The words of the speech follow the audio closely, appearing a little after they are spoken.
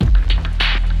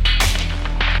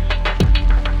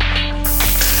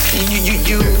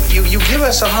You give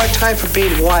us a hard time for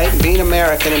being white, being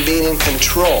American, and being in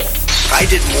control. I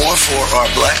did more for our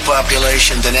black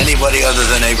population than anybody other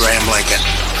than Abraham Lincoln,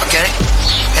 okay?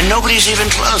 And nobody's even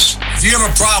close. If you have a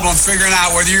problem figuring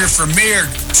out whether you're for me or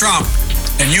Trump,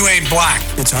 and you ain't black.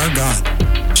 It's our God,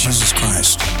 Jesus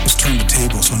Christ, has turned the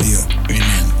tables on you.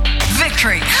 Amen.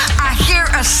 Victory. I hear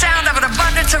a sound of an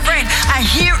abundance of rain. I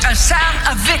hear a sound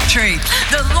of victory.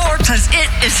 The Lord says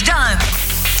it is done.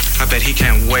 I bet he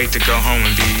can't wait to go home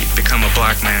and become a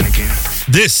black man again.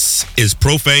 This is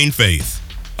Profane Faith,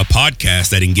 a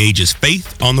podcast that engages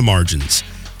faith on the margins.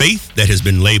 Faith that has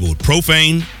been labeled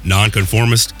profane,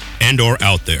 nonconformist, and or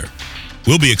out there.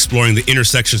 We'll be exploring the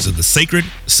intersections of the sacred,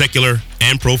 secular,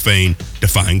 and profane to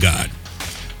find God.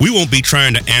 We won't be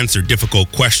trying to answer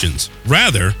difficult questions.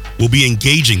 Rather, we'll be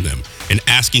engaging them and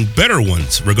asking better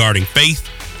ones regarding faith,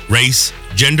 race,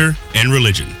 gender, and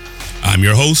religion. I'm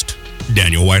your host,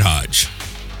 Daniel White Hodge.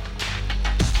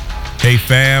 Hey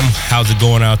fam, how's it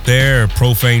going out there?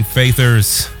 Profane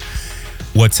Faithers.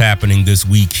 What's happening this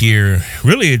week here?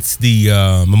 Really, it's the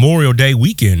Memorial Day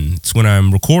weekend. It's when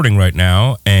I'm recording right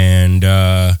now, and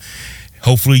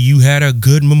hopefully you had a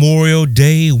good Memorial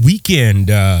Day weekend.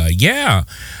 Well,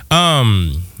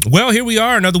 here we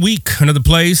are, another week, another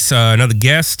place, another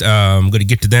guest. I'm going to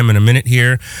get to them in a minute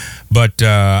here, but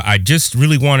I just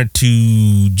really wanted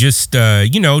to just,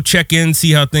 check in,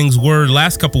 see how things were. The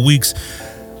last couple weeks,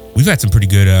 we've had some pretty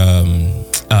good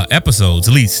episodes,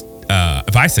 at least.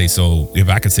 If I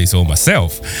could say so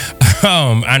myself.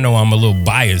 I know I'm a little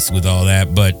biased with all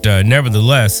that, but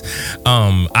nevertheless,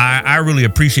 I really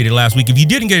appreciated last week. If you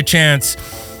didn't get a chance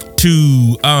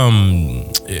to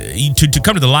come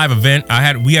to the live event,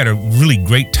 we had a really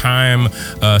great time.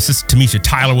 Sister Tamisha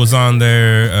Tyler was on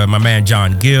there. My man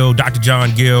John Gill, Dr.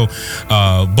 John Gill,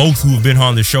 both who have been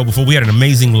on the show before. We had an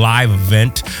amazing live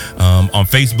event on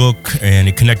Facebook, and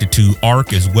it connected to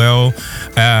ARC as well.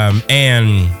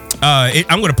 I'm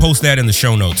going to post that in the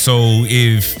show notes. So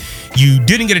if you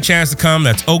didn't get a chance to come,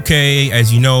 that's okay.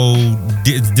 As you know,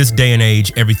 this day and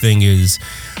age, everything is,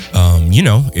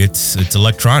 it's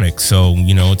electronic. So,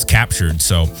 it's captured.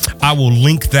 So I will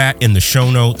link that in the show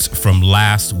notes from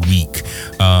last week.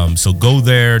 So go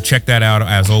there, check that out.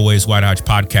 As always,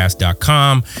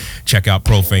 whitehodgepodcast.com. Check out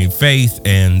Profane Faith,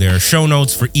 and there are show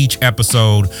notes for each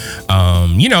episode,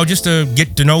 just to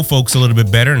get to know folks a little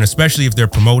bit better. And especially if they're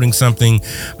promoting something,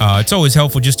 it's always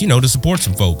helpful just, to support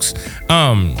some folks.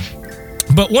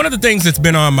 But one of the things that's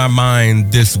been on my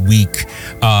mind this week,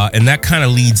 and that kind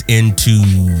of leads into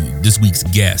this week's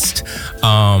guest,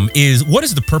 is what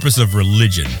is the purpose of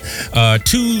religion?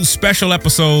 Two special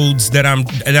episodes that I'm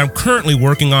currently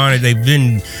working on. They've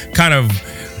been kind of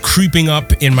creeping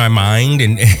up in my mind,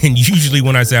 and usually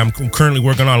when I say I'm currently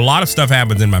working on, a lot of stuff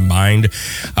happens in my mind,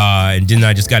 and then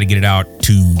I just got to get it out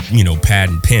to pad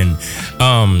and pen.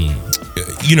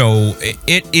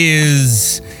 It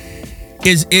is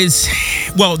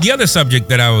the other subject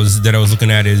that I was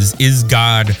looking at is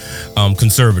God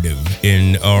conservative,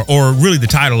 or really the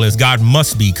title is God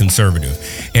Must Be Conservative,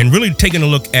 and really taking a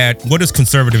look at what does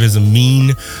conservatism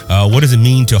mean, what does it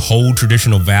mean to hold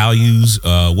traditional values,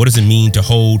 what does it mean to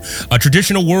hold a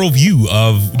traditional worldview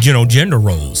of gender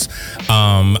roles.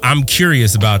 I'm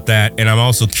curious about that, and I'm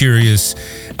also curious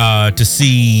to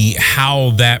see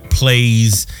how that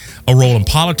plays a role in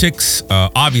politics,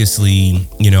 obviously,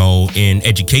 in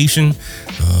education,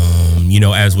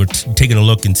 as we're taking a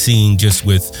look and seeing just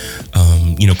with,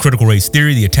 critical race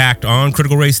theory, the attack on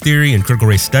critical race theory and critical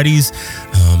race studies,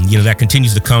 that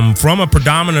continues to come from a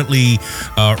predominantly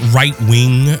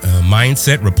right-wing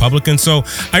mindset, Republican. So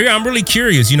I'm really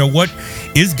curious, what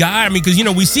is God? I mean, because,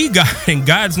 we see God, and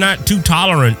God's not too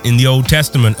tolerant in the Old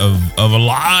Testament of a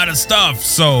lot of stuff.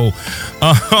 So,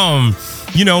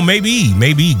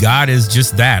 maybe God is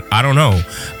just that. I don't know.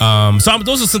 So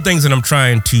those are some things that I'm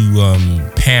trying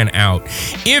to pan out.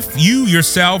 If you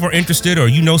yourself are interested, or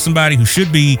somebody who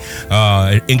should be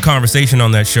in conversation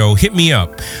on that show, hit me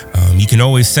up. You can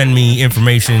always send me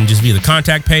information just via the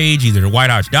contact page, either at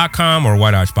whitehodge.com or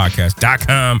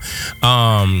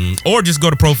whitehodgepodcast.com, or just go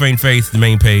to Profane Faith, the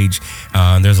main page.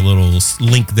 There's a little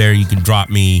link there. You can drop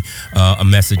me a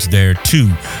message there too.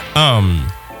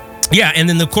 And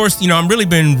then of course, I'm really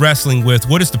been wrestling with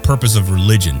what is the purpose of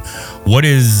religion? What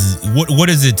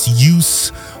is its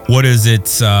use? What is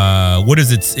its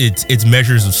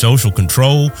measures of social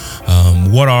control?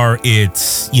 What are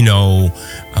its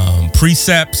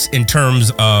precepts in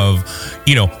terms of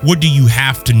what do you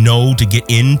have to know to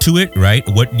get into it, right?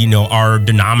 What are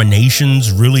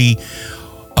denominations really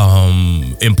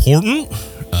important?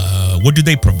 What do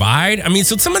they provide? I mean,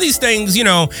 so some of these things,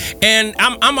 and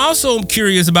I'm also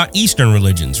curious about Eastern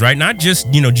religions, right? Not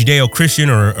just, Judeo-Christian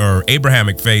or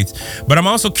Abrahamic faith, but I'm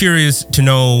also curious to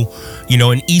know,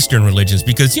 in Eastern religions,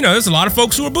 because, there's a lot of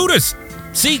folks who are Buddhists,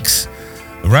 Sikhs,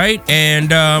 right?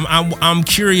 And I'm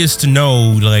curious to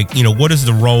know, what is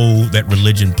the role that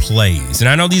religion plays? And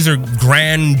I know these are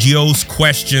grandiose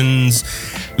questions,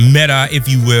 meta, if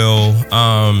you will,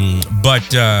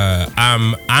 but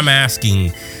I'm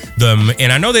asking them,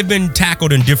 and I know they've been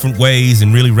tackled in different ways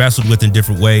and really wrestled with in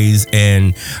different ways,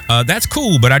 and that's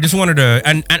cool. But I just wanted to,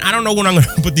 and I don't know when I'm going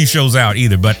to put these shows out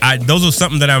either, but those are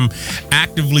something that I'm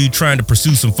actively trying to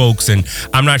pursue some folks, and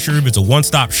I'm not sure if it's a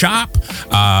one-stop shop.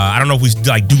 I don't know if we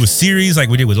do a series like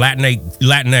we did with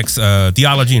Latinx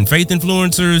theology and faith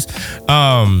influencers.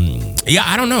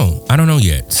 I don't know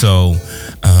yet. So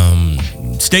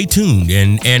stay tuned,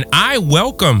 and I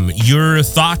welcome your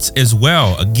thoughts as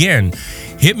well. Again,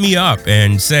 hit me up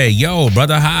and say, yo,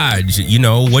 Brother Hodge,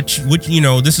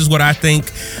 this is what I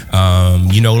think.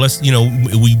 Let's, we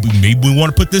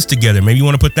want to put this together. Maybe you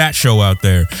want to put that show out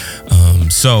there.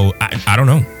 So I don't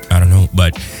know,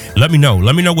 but let me know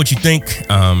what you think.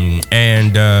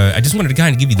 And I just wanted to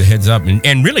kind of give you the heads up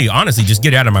and really, honestly, just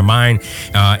get it out of my mind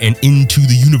and into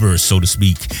the universe, so to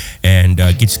speak, and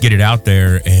get it out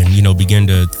there and, begin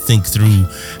to think through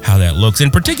how that looks.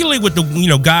 And particularly with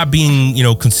the, God being,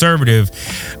 conservative,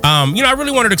 I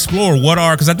really wanted to explore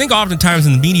because I think oftentimes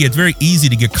in the media, it's very easy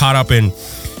to get caught up in,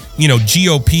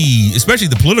 GOP, especially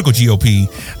the political GOP,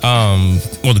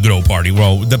 or the good old party.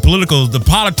 Well, the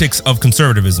politics of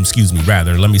conservatism,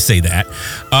 let me say that.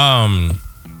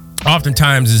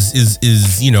 Oftentimes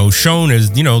is shown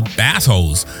as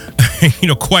assholes,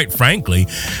 quite frankly,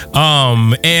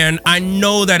 and I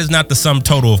know that is not the sum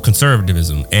total of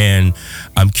conservatism, and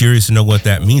I'm curious to know what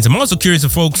that means. I'm also curious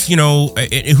of folks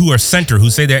who are center, who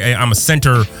say that I'm a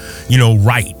center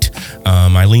right.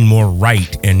 I lean more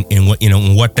right, and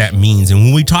what that means. And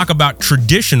when we talk about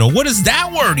traditional, what does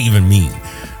that word even mean?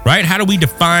 Right? How do we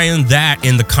define that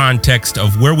in the context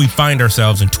of where we find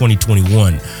ourselves in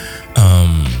 2021?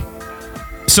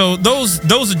 So those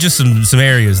are just some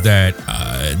areas that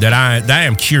I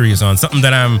am curious on, something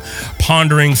that I'm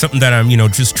pondering, something that I'm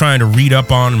just trying to read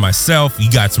up on myself.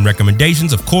 You got some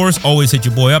recommendations, of course. Always hit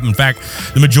your boy up. In fact,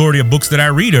 the majority of books that I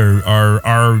read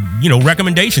are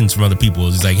recommendations from other people.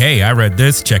 It's like, hey, I read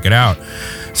this, check it out.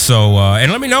 So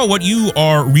and let me know what you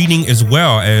are reading as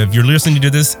well. If you're listening to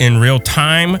this in real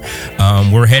time,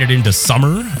 we're headed into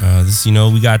summer.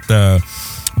 We got the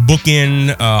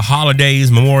bookend holidays,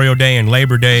 Memorial Day and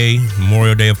Labor Day.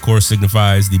 Memorial Day, of course,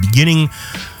 signifies the beginning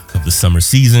of the summer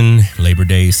season. Labor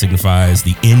Day signifies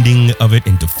the ending of it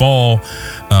into fall.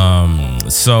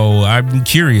 So I'm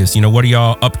curious, what are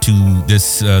y'all up to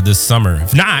this summer?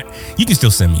 If not, you can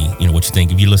still send me, what you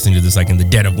think. If you're listening to this like in the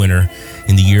dead of winter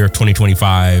in the year of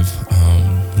 2025,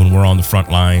 when we're on the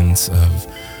front lines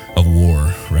of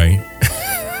war, right?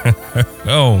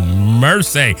 Oh,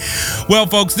 mercy. Well,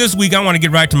 folks, this week I want to get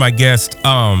right to my guest,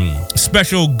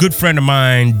 special good friend of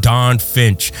mine, Don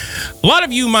Finch. A lot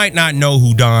of you might not know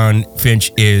who Don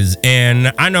Finch is,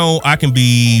 and I know I can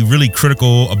be really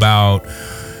critical about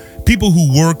people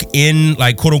who work in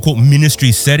like quote unquote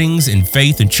ministry settings in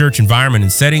faith and church environment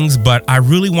and settings, but I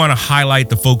really want to highlight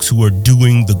the folks who are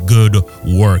doing the good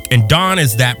work. And Dawn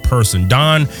is that person.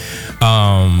 Dawn,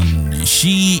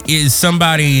 she is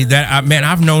somebody that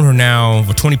I've known her now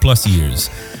for 20 plus years.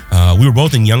 We were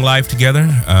both in Young Life together.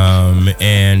 I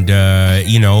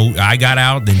got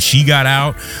out, then she got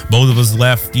out. Both of us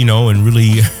left, and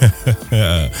really,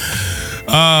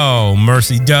 oh,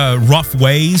 mercy, rough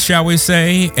ways, shall we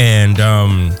say. And,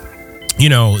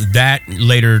 that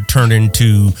later turned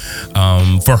into,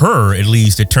 for her at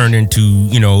least, it turned into,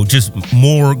 just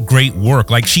more great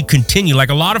work. Like she continued, like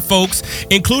a lot of folks,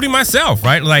 including myself,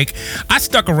 right? Like I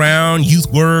stuck around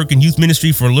youth work and youth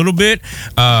ministry for a little bit,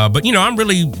 but I'm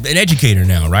really an educator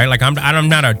now, right? Like I'm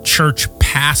not a church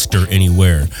pastor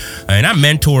anywhere, and I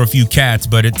mentor a few cats,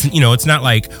 but it's not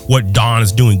like what Dawn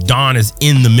is doing. Dawn is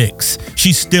in the mix.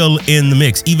 She's still in the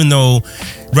mix, even though,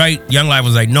 right, Young Life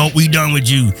was like, no, we done with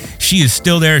you. She is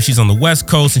still there. She's on the West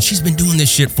Coast, and she's been doing this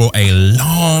shit for a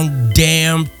long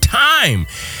damn time.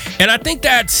 And I think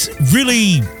that's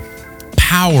really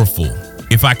powerful,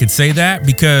 if I could say that,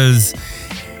 because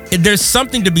there's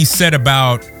something to be said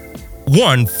about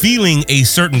one, feeling a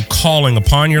certain calling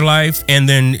upon your life, and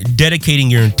then dedicating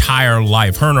your entire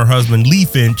life. Her and her husband, Lee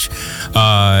Finch,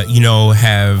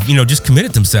 have, just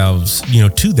committed themselves,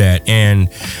 to that. And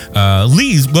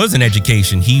Lee was in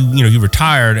education. He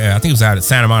retired, I think it was out at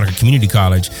Santa Monica Community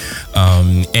College.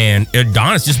 And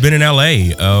Dawn has just been in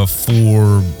LA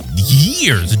for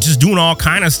years, just doing all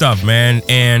kind of stuff, man.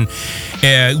 And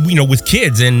with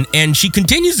kids, and she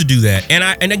continues to do that.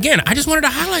 And again, I just wanted to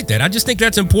highlight that. I just think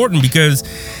that's important because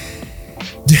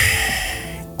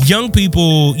young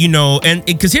people, and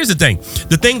because here's the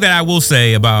thing that I will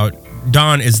say about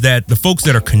Dawn is that the folks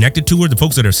that are connected to her, the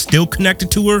folks that are still connected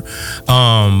to her,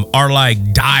 are like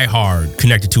diehard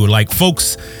connected to her. Like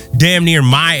folks damn near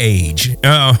my age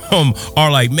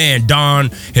are like, man, Dawn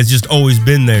has just always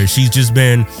been there. She's just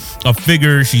been a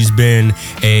figure. She's been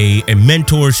a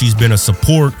mentor. She's been a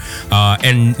support.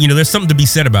 And there's something to be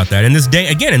said about that. In this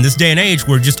day and age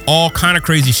where just all kind of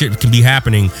crazy shit can be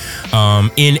happening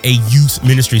in a youth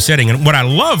ministry setting. And what I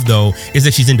love though is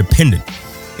that she's independent.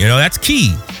 That's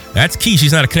key. That's key.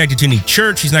 She's not connected to any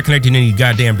church. She's not connected to any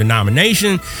goddamn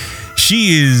denomination.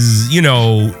 She is,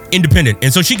 independent.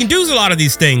 And so she can do a lot of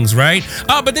these things, right?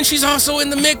 But then she's also in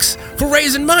the mix for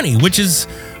raising money, which is,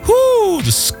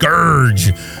 the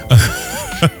scourge.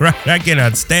 Right? I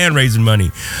cannot stand raising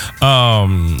money.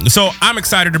 So I'm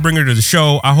excited to bring her to the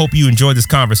show. I hope you enjoy this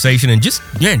conversation and just,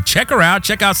 check her out.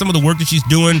 Check out some of the work that she's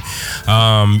doing,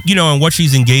 and what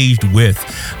she's engaged with.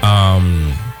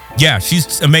 Yeah,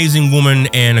 she's an amazing woman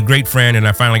and a great friend, and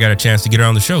I finally got a chance to get her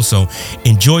on the show. So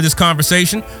enjoy this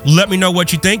conversation. Let me know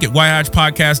what you think at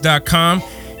whitehodgepodcast.com.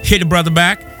 Hit a brother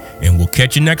back, and we'll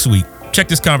catch you next week. Check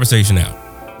this conversation out.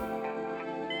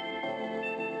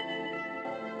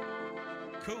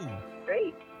 Cool.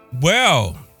 Great.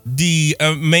 Well, the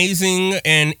amazing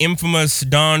and infamous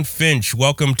Dawn Finch,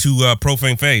 welcome to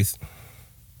Profane Faith.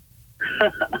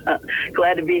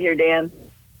 Glad to be here, Dan.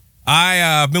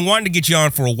 I've been wanting to get you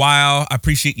on for a while. I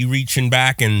appreciate you reaching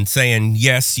back and saying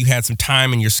yes, you had some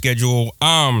time in your schedule.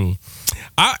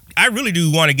 I really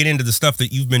do want to get into the stuff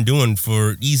that you've been doing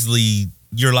for easily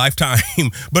your lifetime,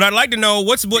 but I'd like to know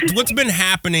what's been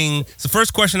happening. It's the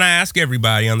first question I ask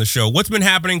everybody on the show. What's been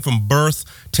happening from birth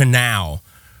to now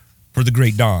for the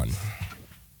great Dawn?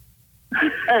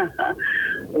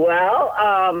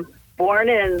 Well, born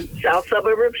in south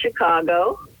suburb of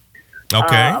Chicago.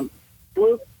 Okay.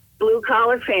 Blue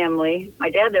collar family.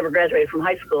 My dad never graduated from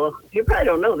high school. You probably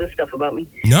don't know this stuff about me.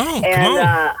 No,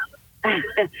 come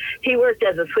on. He worked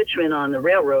as a switchman on the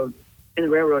railroad, in the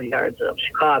railroad yards of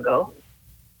Chicago.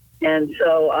 And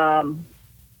so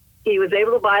he was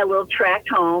able to buy a little tract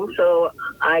home. So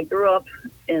I grew up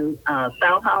in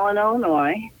South Holland,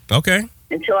 Illinois. Okay.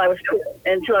 Until I was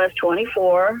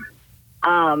 24.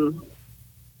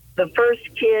 The first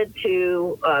kid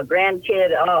to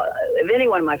grandkid of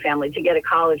anyone in my family to get a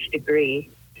college degree.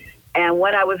 And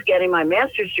when I was getting my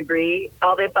master's degree,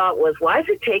 all they thought was, why is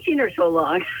it taking her so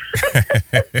long?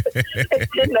 I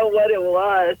didn't know what it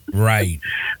was. Right.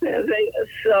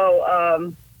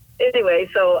 So anyway,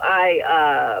 so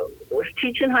I was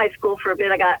teaching high school for a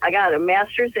bit. I got a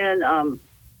master's in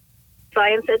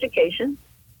science education.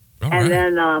 All and right.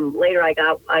 then later I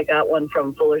got one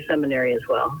from Fuller Seminary as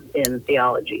well in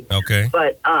theology. Okay.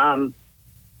 But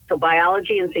so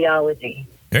biology and theology.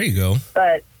 There you go.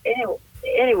 But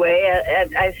anyway,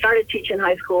 I started teaching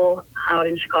high school out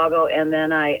in Chicago, and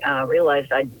then I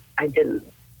realized I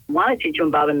didn't want to teach them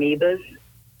about amoebas.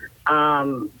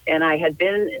 And I had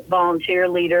been volunteer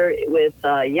leader with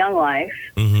Young Life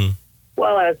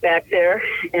while I was back there,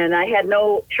 and I had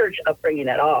no church upbringing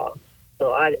at all.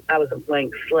 So I was a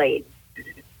blank slate.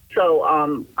 So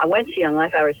I went to Young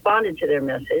Life. I responded to their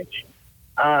message.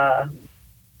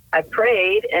 I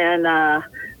prayed, and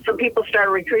some people started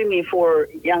recruiting me for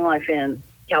Young Life in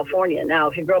California.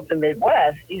 Now, if you grow up in the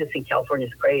Midwest, you just think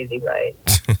California's crazy, right?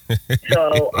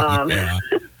 So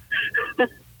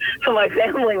so my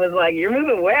family was like, you're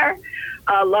moving where?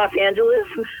 Los Angeles?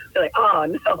 They're like,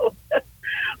 oh, no.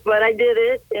 But I did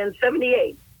it in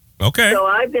 78. Okay. So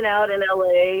I've been out in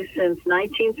LA since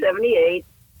 1978.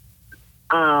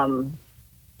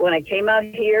 When I came out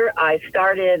here, I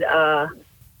started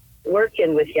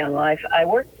working with Young Life. I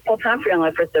worked full-time for Young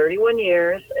Life for 31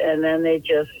 years, and then they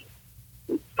just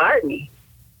fired me.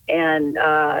 And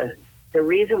the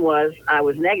reason was I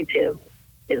was negative,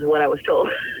 is what I was told.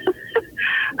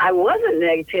 I wasn't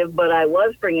negative, but I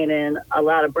was bringing in a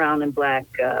lot of brown and black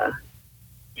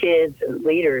kids and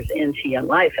leaders into Young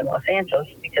Life in Los Angeles,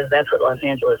 because that's what Los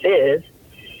Angeles is.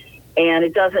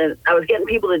 And I was getting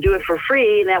people to do it for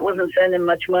free, and that wasn't sending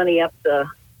much money up the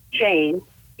chain,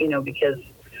 because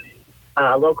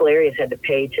local areas had to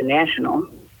pay to national.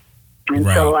 And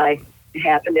so I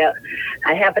happened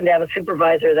to have a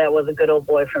supervisor that was a good old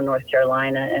boy from North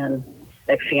Carolina, and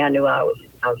next thing I knew, I was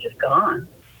just gone,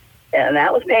 and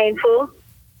that was painful.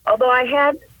 Although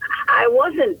I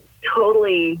wasn't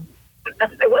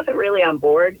really on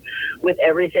board with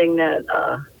everything that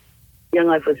Young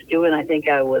Life was doing. I think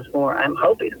I'm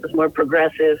hoping it was more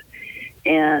progressive,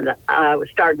 and I was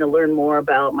starting to learn more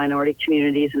about minority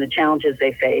communities and the challenges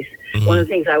they face. Mm-hmm. One of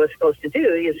the things I was supposed to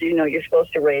do is, you're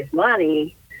supposed to raise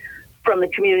money from the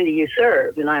community you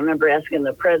serve. And I remember asking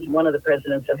one of the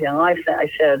presidents of Young Life,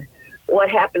 I said, what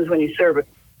happens when you serve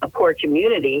a poor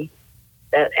community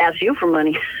that asks you for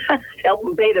money to help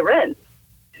them pay the rent?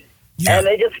 Yeah. And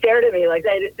they just stared at me like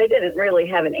they didn't really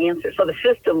have an answer. So the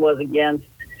system was against,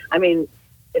 I'm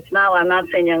not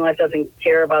saying Young Life doesn't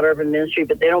care about urban ministry,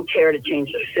 but they don't care to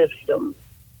change the system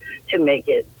to make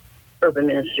it urban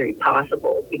ministry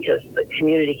possible, because the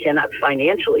community cannot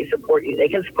financially support you. They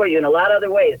can support you in a lot of other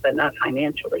ways, but not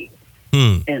financially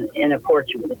in a poor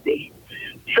community.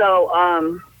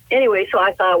 So anyway, so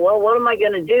I thought, well, what am I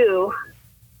going to do?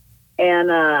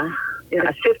 And I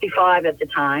was 55 at the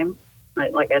time.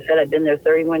 Like I said, I'd been there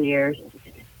 31 years.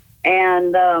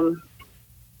 And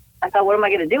I thought, what am I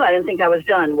going to do? I didn't think I was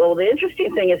done. Well, the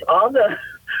interesting thing is all the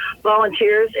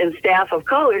volunteers and staff of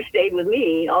color stayed with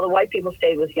me. All the white people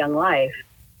stayed with Young Life.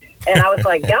 And I was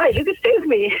like, guys, you can stay with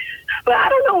me, but I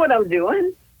don't know what I'm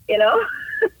doing. I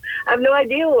have no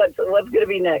idea what's going to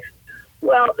be next.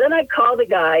 Well, then I called a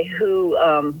guy who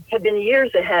had been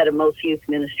years ahead of most youth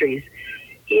ministries.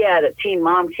 He had a teen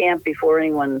mom camp before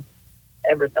anyone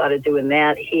ever thought of doing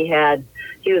that. He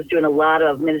was doing a lot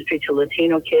of ministry to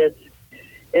Latino kids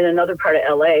in another part of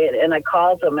LA, and I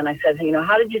called him and I said,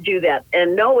 how did you do that?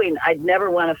 And knowing I'd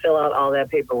never want to fill out all that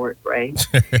paperwork, right?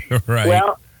 Right.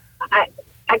 Well,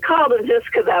 I called him just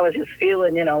because I was just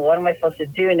feeling, what am I supposed to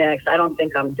do next? I don't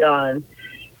think I'm done.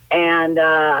 And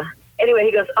anyway,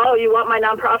 he goes, oh, you want my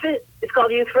nonprofit? It's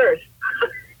called Youth First.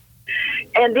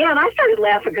 And then I started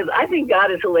laughing because I think God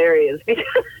is hilarious, because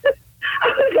I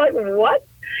was like, what?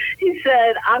 He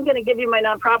said, I'm going to give you my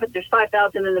nonprofit. There's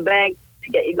 $5,000 in the bank to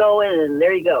get you going, and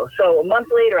there you go. So a month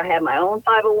later, I had my own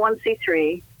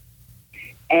 501c3,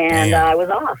 and I was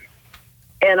off.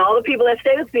 And all the people that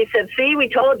stayed with me said, see, we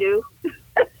told you.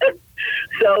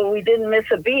 So we didn't miss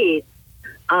a beat.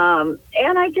 And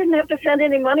I didn't have to send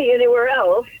any money anywhere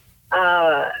else.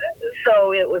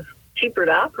 So it was cheaper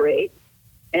to operate.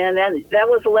 And then that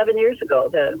was 11 years ago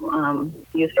that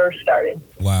Youth First started.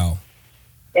 Wow.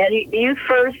 And Youth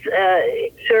First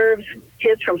serves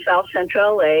kids from South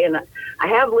Central LA. And I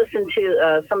have listened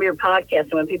to some of your podcasts,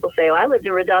 and when people say, oh, I lived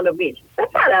in Redondo Beach.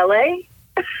 That's not LA.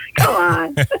 Come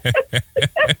on.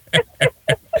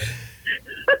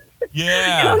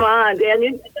 Yeah. Come on, Dan.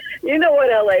 You know what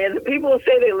LA is. People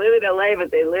say they live in LA,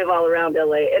 but they live all around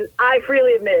LA. And I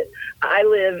freely admit, I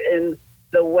live in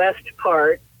the west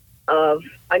part of,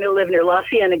 I live near La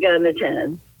Cienega and the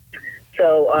 10.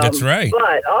 So, that's right.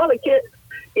 But all the kids,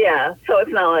 yeah, so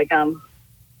it's not like I'm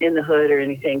in the hood or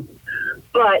anything.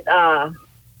 But all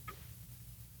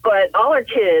our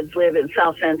kids live in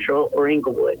South Central or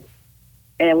Inglewood.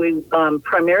 And we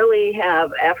primarily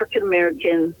have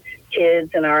African-American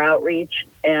kids in our outreach,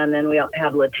 and then we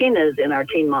have Latinas in our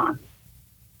teen mom.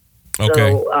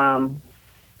 Okay. So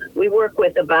we work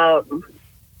with probably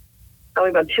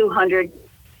about 200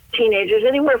 teenagers,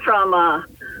 anywhere from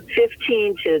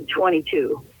 15 to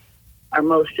 22 are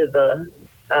most of the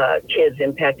kids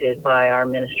impacted by our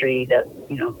ministry that,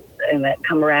 and that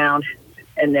come around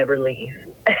and never leave.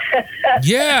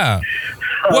 Yeah.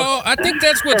 Well, I think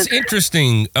that's what's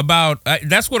interesting about,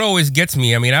 that's what always gets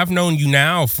me. I mean, I've known you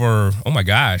now for, oh my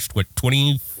gosh,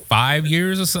 25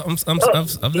 years or something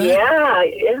of that? Yeah.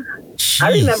 Jeez.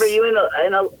 I remember you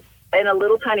in a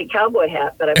little tiny cowboy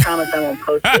hat, but I promise I won't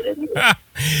post it anyway.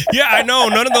 Yeah, I know.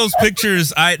 None of those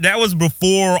pictures, that was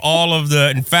before all of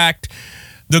in fact,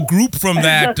 the group from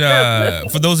that,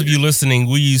 for those of you listening,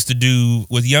 we used to do,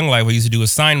 with Young Life, we used to do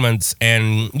assignments,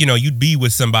 and, you'd be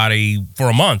with somebody for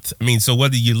a month. I mean, so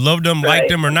whether you loved them, liked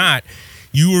them or not,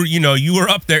 you were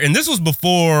up there. And this was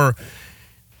before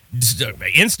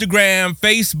Instagram,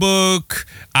 Facebook,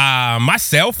 my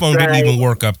cell phone didn't even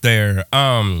work up there.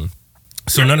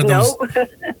 So none of those.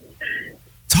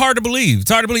 It's hard to believe.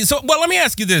 So, well, let me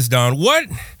ask you this, Dawn.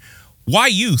 Why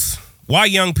youth? Why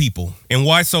young people? And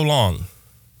why so long?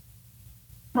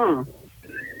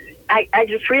 I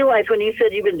just realized when you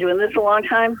said you've been doing this a long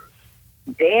time,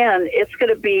 Dan, it's going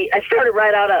to be, I started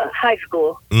right out of high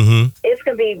school. Mm-hmm. It's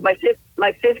going to be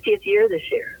my 50th year this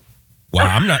year.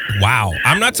 Wow,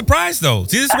 I'm not surprised though.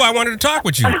 See, this is why I wanted to talk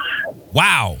with you.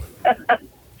 Wow.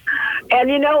 And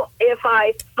if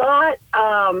I thought,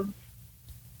 I'm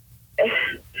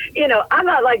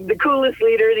not like the coolest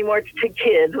leader anymore to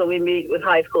kids when we meet with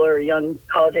high school or young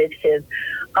college age kids.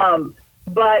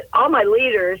 But all my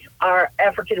leaders are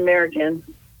African American,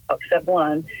 except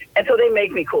one, and so they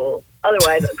make me cool.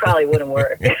 Otherwise, it probably wouldn't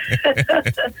work.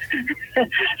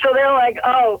 So they're like,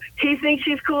 "Oh, he thinks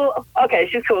she's cool. Okay,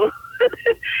 she's cool."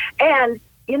 And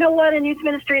you know what? In youth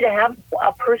ministry, to have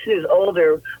a person who's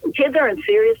older, when kids are in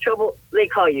serious trouble, they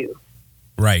call you.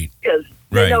 Right. Because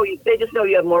they just know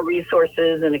you have more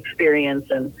resources and experience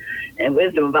and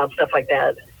wisdom about stuff like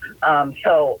that.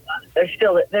 So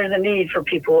there's a need for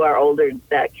people who are older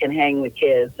that can hang with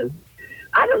kids. And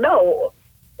I don't know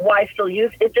why I still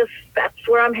use it. That's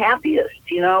where I'm happiest.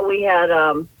 We had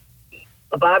a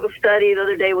Bible study the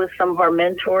other day with some of our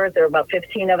mentors. There were about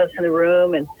 15 of us in the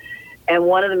room, and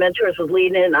one of the mentors was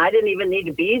leading in. I didn't even need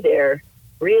to be there,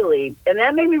 really. And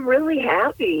that made me really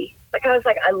happy. Like, I was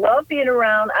like, I love being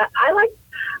around. I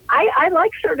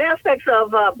like certain aspects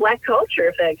of Black culture,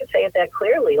 if I could say it that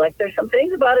clearly. Like, there's some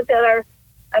things about it that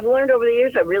I've learned over the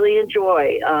years I really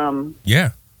enjoy.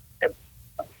 Yeah.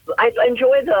 I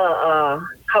enjoy the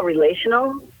how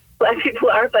relational Black people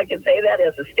are, if I can say that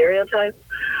as a stereotype.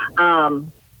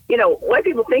 White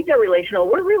people think they're relational.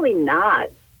 We're really not.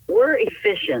 We're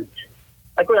efficient.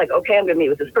 Like, we're like, okay, I'm going to meet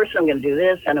with this person. I'm going to do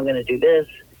this, and I'm going to do this.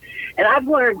 And I've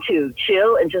learned to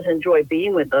chill and just enjoy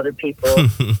being with other people,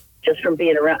 just from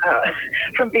being around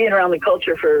the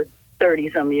culture for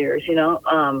 30-some years.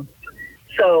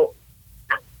 So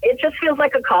it just feels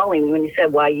like a calling when you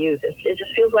said why youth. It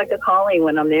just feels like a calling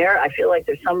when I'm there. I feel like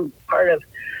there's some part of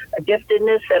a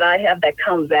giftedness that I have that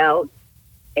comes out,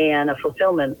 and a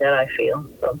fulfillment that I feel.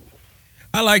 So.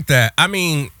 I like that. I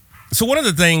mean, so one of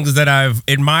the things that I've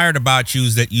admired about you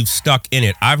is that you've stuck in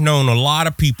it. I've known a lot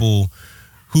of people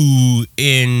who,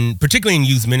 particularly in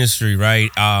youth ministry,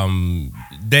 right?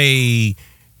 They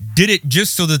did it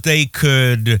just so that they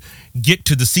could get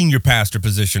to the senior pastor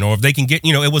position, or if they can get,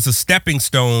 it was a stepping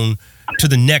stone to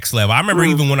the next level. I remember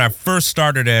even when I first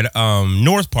started at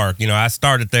North Park, I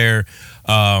started there,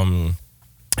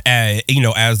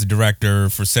 as the director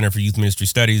for Center for Youth Ministry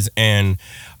Studies. And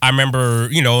I remember,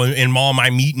 in all my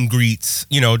meet and greets,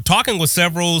 talking with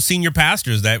several senior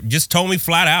pastors that just told me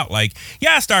flat out, like,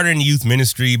 yeah, I started in youth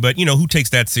ministry, but, who takes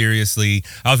that seriously?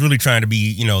 I was really trying to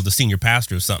be, the senior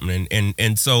pastor or something.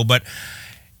 And so, but,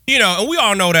 and we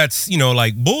all know that's,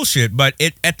 like bullshit. But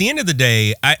at the end of the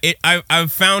day,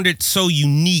 I've found it so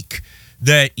unique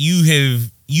that you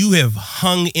have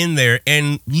hung in there,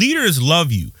 and leaders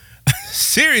love you.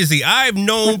 Seriously, I've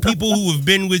known people who have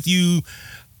been with you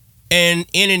and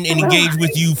engaged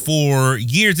with you for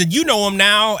years, and you know them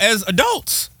now as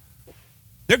adults.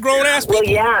 They're grown-ass people. Well,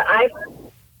 yeah,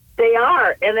 they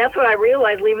are, and that's what I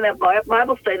realized leaving that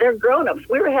Bible study. They're grown-ups.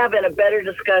 We were having a better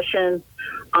discussion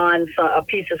on a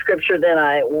piece of scripture than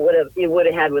you would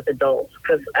have had with adults,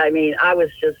 because, I was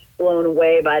just blown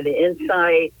away by the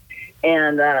insight.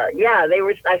 And, I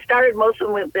started most of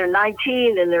them with, they're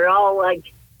 19, and they're all, like,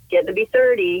 getting to be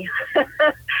 30.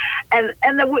 and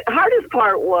the hardest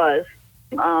part was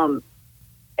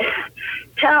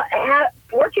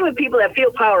working with people that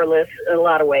feel powerless in a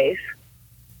lot of ways,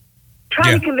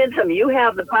 trying to convince them you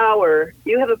have the power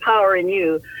in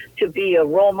you to be a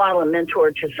role model and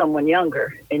mentor to someone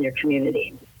younger in your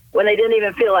community, when they didn't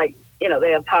even feel like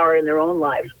they have power in their own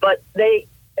lives. But they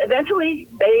eventually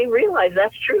realize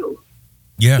that's true.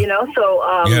 Yeah.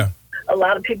 A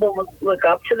lot of people look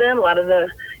up to them. A lot of the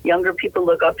younger people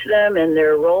look up to them, and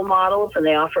they're role models, and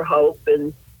they offer hope.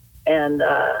 So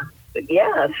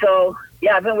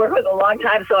I've been working with them a long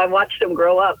time, so I've watched them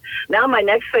grow up. Now my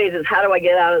next phase is, how do I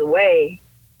get out of the way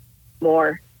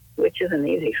more, which isn't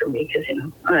easy for me, because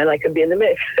I like to be in the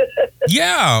mix.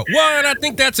 Yeah, well, and I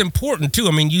think that's important too.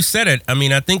 You said it.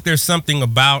 I think there's something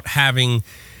about having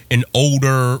an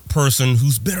older person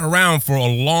who's been around for a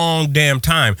long damn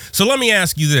time. So let me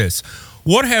ask you this.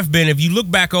 What have been, if you look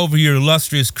back over your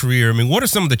illustrious career, what are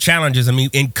some of the challenges,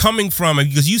 in coming from,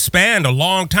 because you spanned a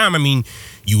long time,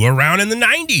 you were around in the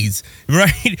 90s,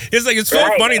 right? It's so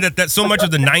funny that so much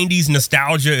of the 90s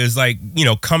nostalgia is like,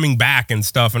 coming back and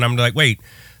stuff. And I'm like, wait,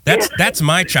 that's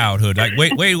my childhood. Like,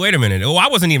 wait a minute. Oh, I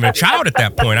wasn't even a child at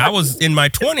that point. I was in my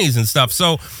 20s and stuff.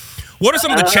 So what are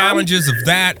some of the challenges of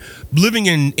that, living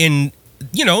in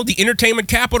the entertainment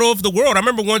capital of the world? I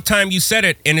remember one time you said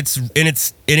it, and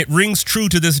it rings true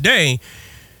to this day.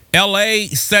 LA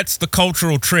sets the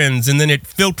cultural trends, and then it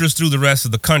filters through the rest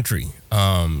of the country.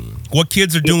 What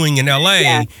kids are doing in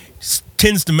LA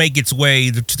tends to make its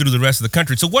way through the rest of the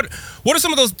country. So what are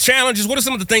some of those challenges? What are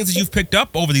some of the things that you've picked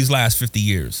up over these last 50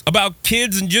 years about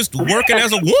kids and just working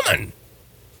as a woman?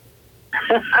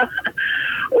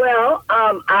 Well,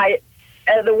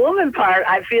 the woman part,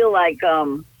 I feel like,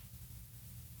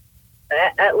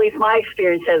 at least my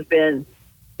experience has been,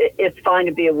 it's fine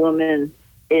to be a woman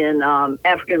in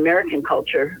African American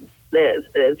culture.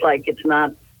 It's like it's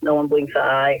not, no one blinks an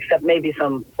eye, except maybe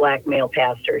some black male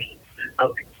pastors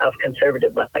of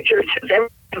conservative black churches.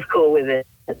 Everyone's cool with it.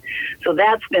 So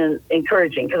that's been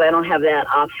encouraging because I don't have that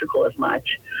obstacle as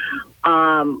much.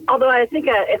 Although I think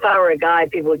if I were a guy,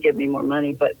 people would give me more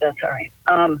money, but that's all right.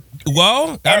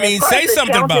 Well, I mean, say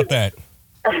something about that.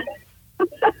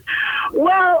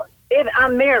 Well, if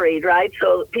I'm married, right?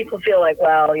 So people feel like,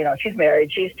 well, she's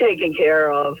married, she's taken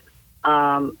care of.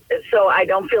 So I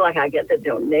don't feel like I get the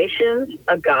donations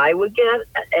a guy would get,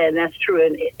 and that's true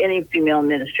in any female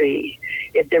ministry.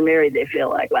 If they're married, they feel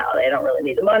like, wow, they don't really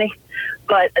need the money.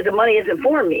 But the money isn't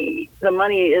for me. The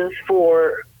money is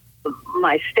for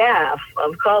my staff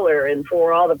of color and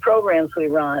for all the programs we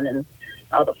run and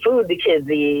all the food the kids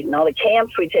eat and all the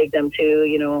camps we take them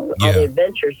to, all the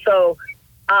adventures. So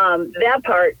that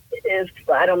part is,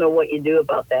 I don't know what you do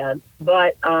about that.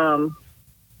 But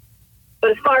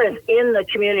as far as in the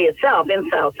community itself, in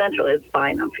South Central, it's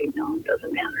fine. I'm female. It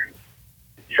doesn't matter.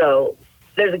 So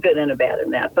there's a good and a bad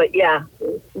in that. But yeah,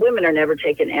 women are never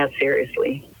taken as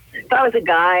seriously. If I was a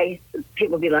guy,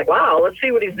 people would be like, wow, let's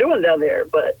see what he's doing down there.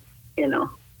 But,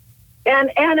 and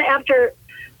after,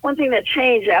 one thing that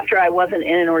changed after I wasn't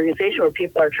in an organization where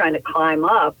people are trying to climb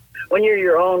up, when you're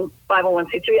your own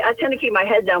 501c3, I tend to keep my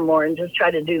head down more and just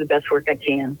try to do the best work I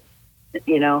can.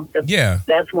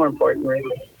 That's more important,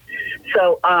 really.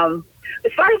 So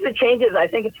as far as the changes, I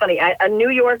think it's funny. A New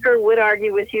Yorker would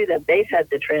argue with you that they set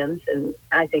the trends, and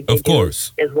I think they do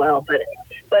as well. But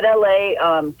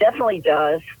LA definitely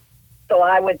does. So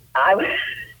I would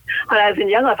when I was in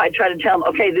Young Life, I'd try to tell them,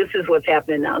 okay, this is what's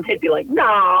happening now. And they'd be like,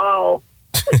 no.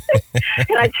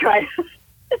 And I'd try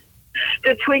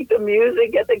to tweak the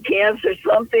music at the camps or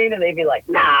something, and they'd be like,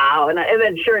 no. And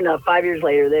then sure enough, 5 years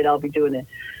later, they'd all be doing it.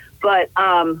 But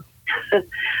I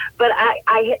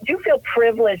do feel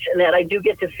privileged in that I do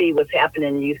get to see what's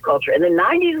happening in youth culture. And the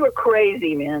 90s were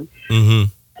crazy, man. Mm-hmm.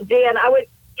 Dan,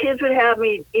 kids would have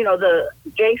me, the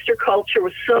gangster culture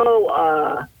was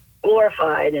so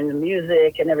glorified in the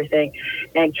music and everything.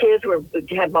 And kids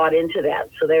had bought into that.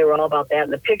 So they were all about that.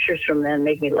 And the pictures from then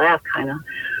make me laugh kind of.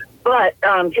 But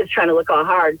kids trying to look all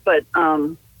hard. But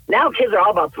now kids are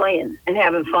all about playing and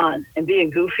having fun and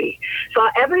being goofy. So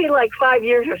every 5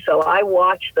 years or so, I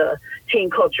watch the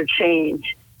teen culture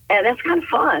change. And that's kind of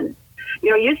fun.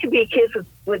 It used to be kids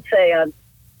would say,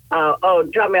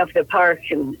 drop me off at the park,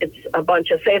 and it's a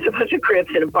bunch of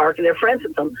Crips in a park, and they're friends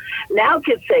with them. Now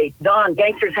kids say, Don,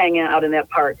 gangsters hanging out in that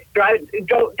park.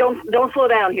 Don't slow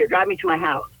down here. Drive me to my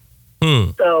house.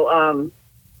 So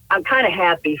I'm kind of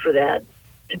happy for that,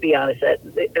 to be honest.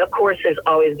 Of course, there's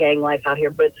always gang life out here,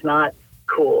 but it's not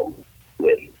cool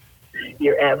with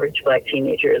your average black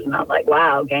teenager. It's not like,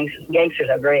 wow, gangsters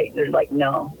are great. There's like,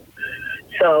 no.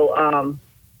 So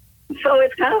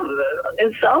it's kind of,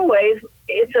 in some ways,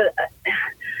 it's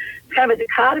kind of a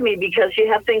dichotomy, because you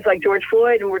have things like George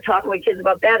Floyd, and we're talking with kids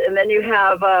about that, and then you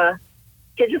have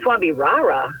kids just want to be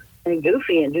rah-rah and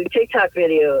goofy and do TikTok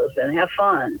videos and have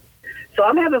fun. So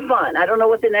I'm having fun. I don't know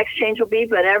what the next change will be,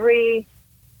 but every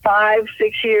 5-6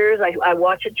 years I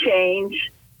watch it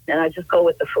change, and I just go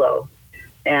with the flow.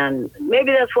 And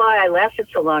maybe that's why I lasted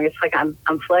so long. It's like I'm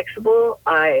flexible.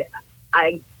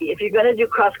 If you're going to do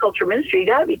cross-culture ministry, you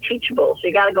got to be teachable. So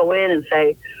you got to go in and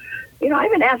say, I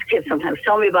even ask kids sometimes,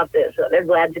 tell me about this. They're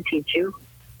glad to teach you,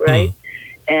 right?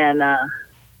 And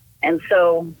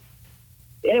so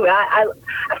anyway, I've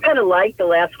kind of liked the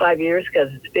last 5 years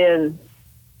because it's been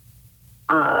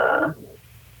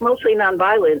mostly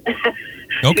nonviolent,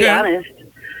 to be honest.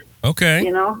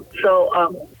 Okay.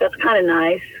 So that's kind of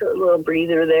nice. A little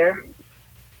breather there.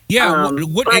 Yeah.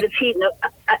 But it's heating up.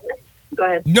 Go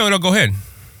ahead. No, go ahead.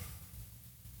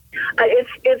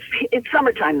 It's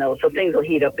summertime though, so things will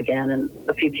heat up again, and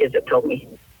a few kids have told me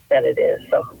that it is.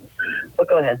 So, but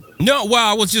go ahead. No, well,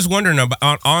 I was just wondering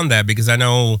about on that, because I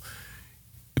know,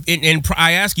 and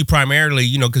I ask you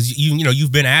primarily, because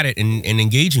you've been at it and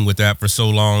engaging with that for so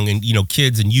long, and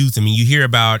kids and youth. I mean, you hear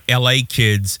about LA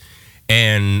kids.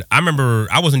 And I remember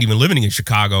I wasn't even living in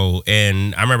Chicago,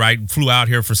 and I remember I flew out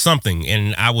here for something,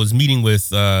 and I was meeting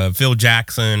with Phil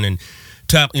Jackson and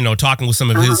talking with some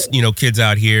of his kids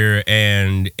out here,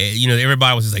 and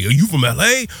everybody was just like, "Are you from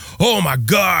LA? Oh my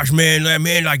gosh, man,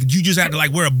 like you just had to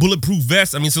wear a bulletproof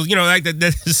vest." I mean, so like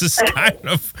that's just kind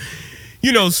of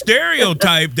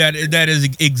stereotype that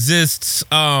exists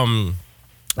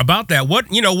about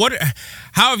that.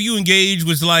 How have you engaged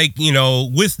with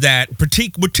with that,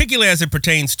 particularly as it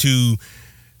pertains to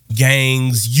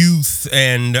gangs, youth,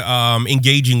 and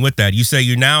engaging with that? You say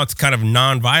it's kind of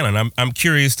nonviolent. I'm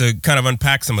curious to kind of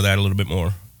unpack some of that a little bit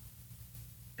more.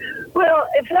 Well,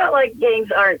 it's not like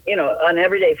gangs aren't, an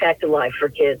everyday fact of life for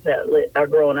kids that are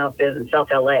growing up in South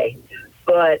LA.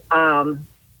 But I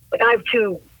have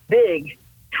two big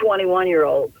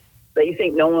 21-year-olds that you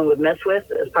think no one would mess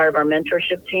with as part of our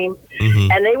mentorship team.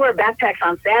 Mm-hmm. And they wear backpacks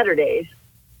on Saturdays.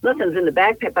 Nothing's in the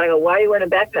backpack, but I go, why are you wearing a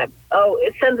backpack? Oh,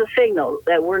 it sends a signal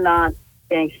that we're not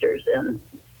gangsters and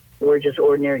we're just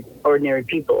ordinary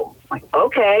people. I'm like,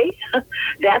 okay,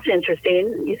 that's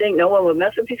interesting. You think no one would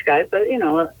mess with these guys, but,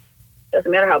 it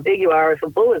doesn't matter how big you are if a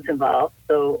bullet's involved.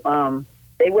 So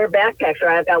they wear backpacks. Or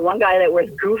I've got one guy that wears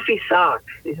goofy socks,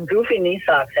 these goofy knee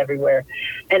socks everywhere.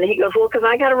 And he goes, well, because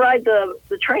I got to ride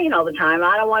the train all the time.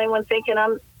 I don't want anyone thinking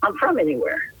I'm from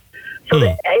anywhere. So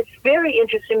it's very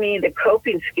interesting to me, the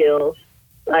coping skills.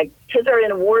 Like, kids are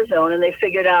in a war zone and they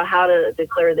figured out how to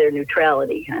declare their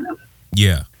neutrality, kind of.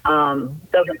 Yeah.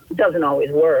 Doesn't always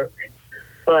work.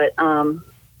 But I'm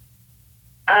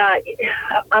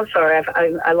sorry,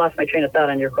 I lost my train of thought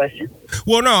on your question.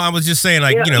 Well, no, I was just saying,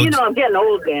 I'm getting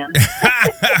old, Dan.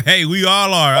 Hey, we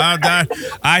all are.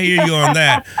 I hear you on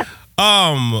that.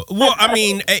 Well, I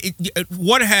mean,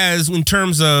 what has, in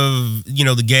terms of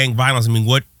the gang violence? I mean,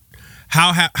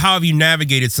 how have you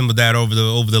navigated some of that over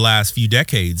the last few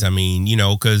decades? I mean,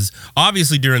 because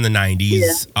obviously during the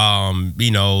 90s,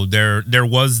 there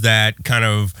was that kind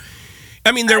of.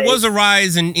 I mean, there was a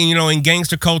rise in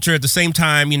gangster culture. At the same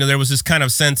time, there was this kind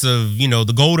of sense of,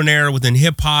 the golden era within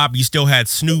hip hop. You still had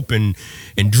Snoop and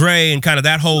Dre and kind of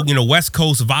that whole, West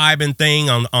Coast vibe and thing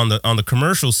on the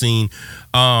commercial scene.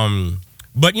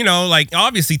 But,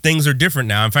 obviously things are different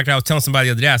now. In fact, I was telling somebody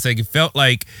the other day, I said it felt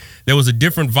like there was a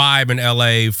different vibe in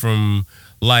LA from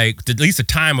at least the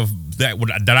time of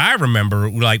that I remember,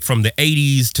 like from the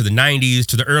 80s to the 90s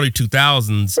to the early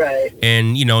 2000s. Right.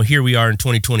 And, here we are in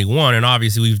 2021. And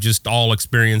obviously we've just all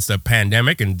experienced a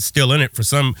pandemic and still in it for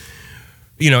some,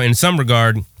 in some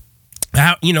regard.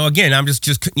 How, again, I'm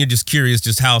just curious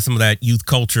just how some of that youth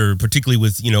culture, particularly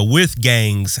with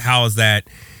gangs, how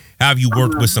have you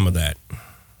worked with some of that?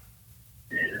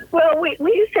 Well, we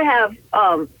used to have,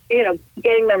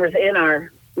 gang members in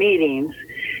our meetings.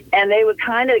 And they would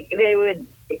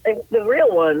the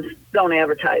real ones don't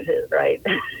advertise it, right?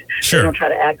 Sure. They don't try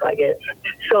to act like it.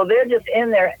 So they're just in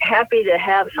there happy to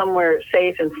have somewhere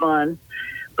safe and fun.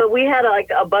 But we had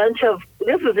a bunch of,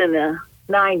 this was in the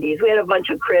 90s, we had a bunch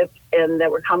of Crips and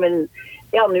that were coming,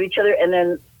 they all knew each other. And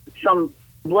then some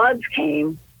Bloods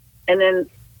came. And then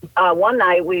one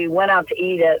night we went out to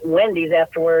eat at Wendy's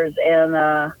afterwards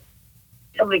and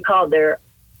somebody called their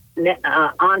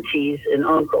aunties and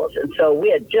uncles, and so we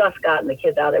had just gotten the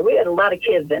kids out there. We had a lot of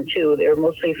kids then too. They were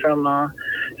mostly from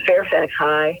Fairfax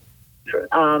High.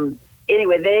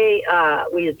 Anyway,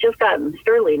 we had just gotten,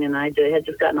 Sterling and I had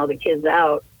just gotten all the kids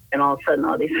out, and all of a sudden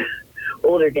all these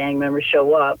older gang members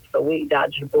show up. So we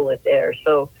dodged a bullet there.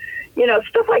 So,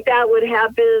 stuff like that would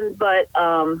happen, but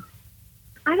I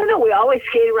don't know. We always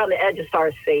skated around the edge as far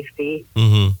as safety.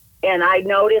 Mm-hmm. And I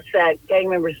noticed that gang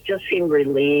members just seemed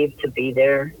relieved to be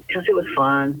there because it was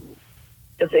fun,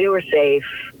 because they were safe,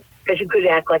 because you could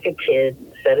act like a kid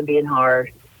instead of being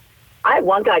hard. I had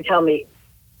one guy tell me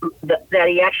that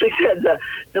he actually said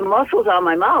the muscles on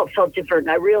my mouth felt different.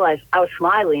 And I realized I was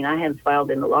smiling. I hadn't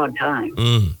smiled in a long time.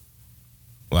 Mm.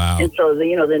 Wow. And so,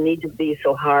 the need to be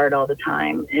so hard all the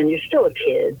time. And you're still a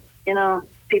kid.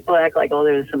 People act like, oh,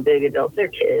 there's some big adults. They're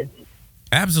kids.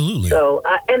 Absolutely. So,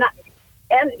 And,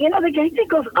 the gang thing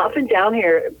goes up and down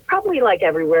here, probably like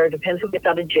everywhere. It depends who gets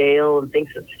out of jail and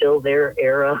thinks it's still their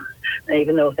era,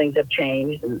 even though things have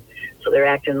changed. And so they're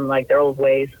acting like their old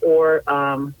ways. Or,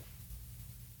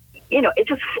 it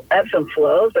just ebbs and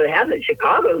flows, but it hasn't.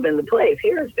 Chicago's been the place.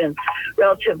 Here it's been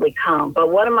relatively calm.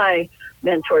 But one of my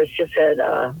mentors just said,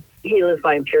 he lives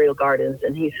by Imperial Gardens,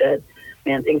 and he said,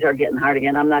 man, things are getting hard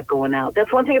again. I'm not going out.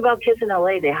 That's one thing about kids in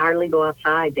L.A. They hardly go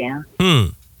outside, Dan.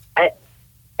 And,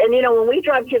 when we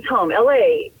drive kids home,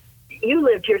 L.A., you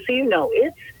lived here, so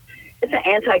it's an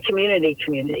anti-community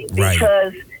community.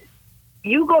 Because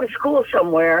you go to school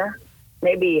somewhere,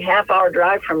 maybe half-hour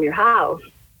drive from your house,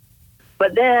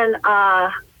 but then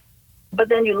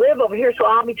you live over here, so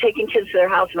I'll be taking kids to their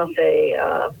house, and I'll say,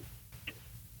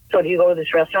 so do you go to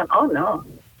this restaurant? Oh, no.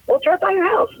 Well, it's right by your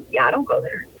house. Yeah, I don't go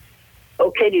there.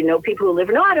 Okay, do you know people who live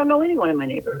here? No, I don't know anyone in my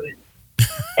neighborhood.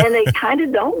 And they kind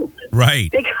of don't.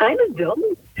 Right. They kind of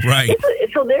don't. Right.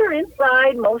 So they're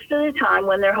inside most of the time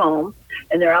when they're home,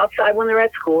 and they're outside when they're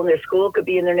at school. And their school could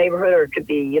be in their neighborhood or it could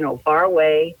be, far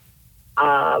away.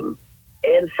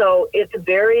 And so it's a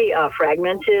very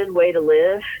fragmented way to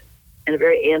live and a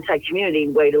very anti-community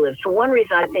way to live. So one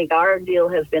reason I think our deal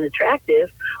has been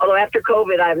attractive, although after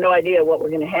COVID, I have no idea what we're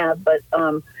going to have, but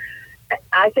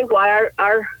I think why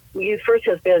our Youth First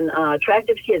has been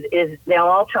attractive to kids is they'll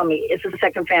all tell me it's a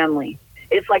second family.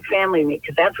 It's like family to me,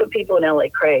 because that's what people in LA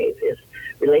crave, is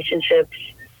relationships,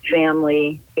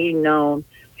 family, being known.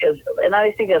 And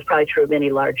I think that's probably true of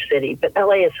any large city, but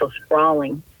LA is so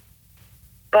sprawling.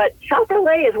 But South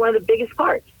LA is one of the biggest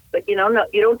parts. But you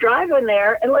don't drive in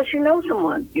there unless you know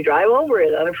someone. You drive over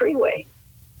it on a freeway.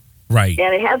 Right.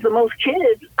 And it has the most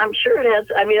kids. I'm sure it has.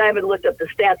 I mean, I haven't looked up the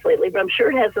stats lately, but I'm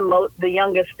sure it has the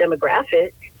youngest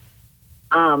demographic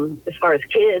as far as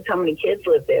kids, how many kids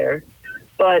live there.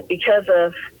 But because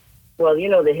of,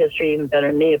 the history even better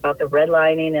than me about the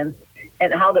redlining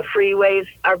and how the freeways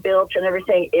are built and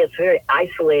everything, it's very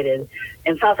isolated.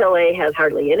 And South LA has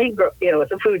hardly any,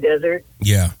 it's a food desert.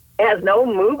 Yeah. It has no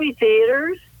movie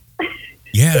theaters.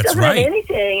 Yeah, it that's doesn't right. have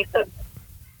anything. So,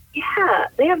 yeah,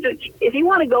 they have to. If you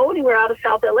want to go anywhere out of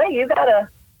South LA, you gotta.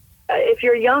 If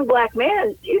you're a young black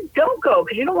man, you don't go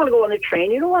because you don't want to go on the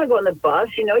train. You don't want to go on the bus.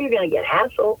 You're going to get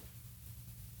hassled.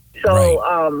 So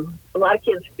Right. A lot of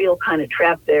kids feel kind of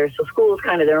trapped there. So school is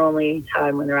kind of their only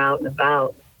time when they're out and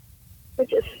about,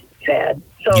 which is sad.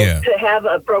 So to have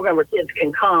a program where kids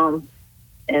can come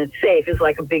and it's safe is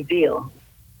like a big deal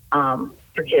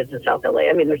for kids in South LA.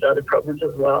 I mean, there's other programs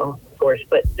as well, of course,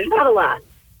 but there's not a lot.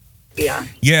 Yeah.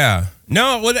 Yeah.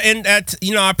 No, well, and that,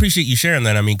 I appreciate you sharing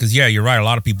that. I mean, because, you're right. A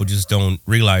lot of people just don't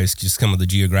realize just some of the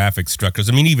geographic structures.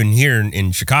 I mean, even here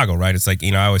in Chicago, right? It's like,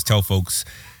 I always tell folks,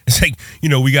 it's like,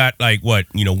 we got like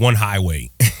one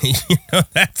highway.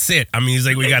 That's it. I mean, it's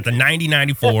like we got the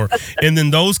 90-94 and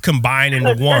then those combine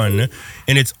into one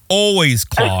and it's always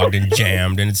clogged and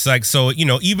jammed. And it's like, so,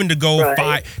 even to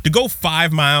go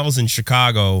 5 miles in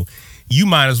Chicago, you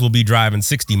might as well be driving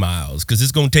 60 miles because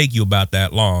it's going to take you about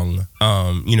that long,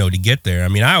 to get there. I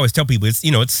mean, I always tell people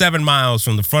it's 7 miles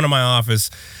from the front of my office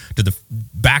to the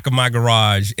back of my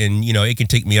garage. And, it can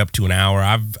take me up to an hour.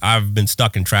 I've been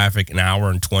stuck in traffic an hour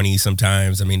and 20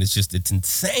 sometimes. I mean, it's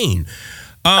insane.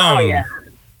 Yeah.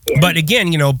 But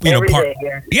again,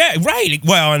 yeah, right.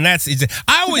 Well, and I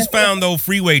always found though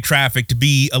freeway traffic to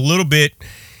be a little bit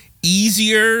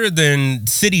easier than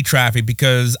city traffic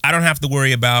because I don't have to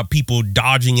worry about people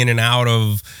dodging in and out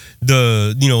of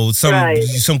the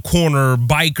some corner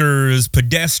bikers,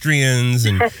 pedestrians,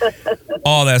 and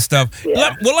all that stuff.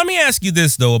 Yeah. Let me ask you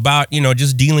this though about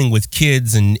just dealing with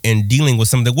kids and dealing with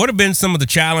some of the, what have been some of the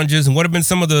challenges and what have been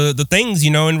some of the things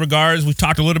in regards, we've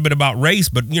talked a little bit about race,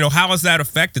 but how has that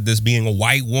affected this being a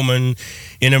white woman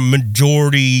in a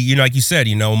majority like you said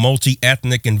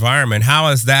multi-ethnic environment? How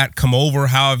has that come over?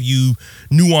 How have you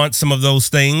nuanced some of those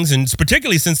things, and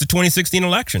particularly since the 2016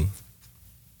 election?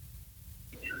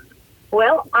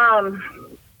 Well, I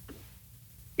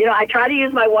try to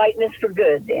use my whiteness for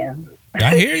good, Dan.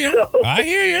 I hear you.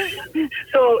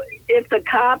 So if the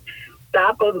cops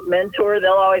stop a mentor,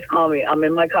 they'll always call me. I'm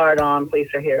in my car, Dawn. Police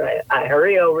are here. I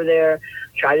hurry over there,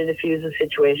 try to diffuse the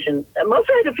situation.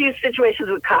 Mostly I diffuse situations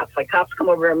with cops. Like cops come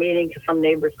over a meeting because some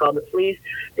neighbors call the police.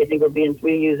 They think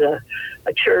we use a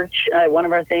church, one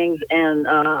of our things, and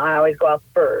I always go out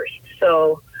first.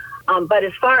 So, but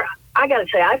I got to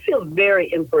say, I feel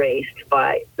very embraced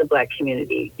by the black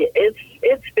community.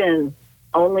 It's been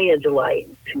only a delight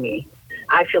to me.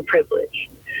 I feel privileged.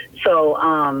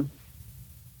 So,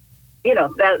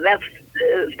 that's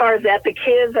as far as that. The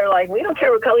kids are like, we don't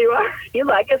care what color you are. You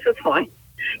like us, it's fine.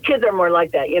 Kids are more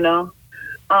like that,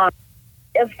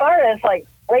 As far as like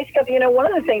race stuff, one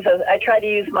of the things I tried to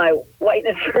use my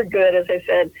whiteness for good, as I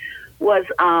said, was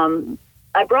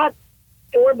I brought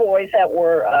 4 boys that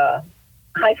were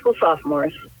high school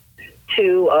sophomores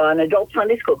to an adult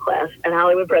Sunday school class at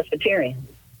Hollywood Presbyterian.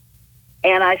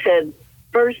 And I said,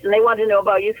 first, and they wanted to know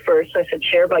about Youth First. So I said,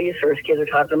 share about Youth First. Kids are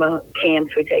talking about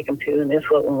camps we take them to and this,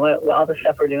 what all the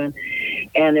stuff we're doing.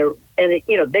 And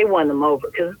they won them over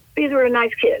because these were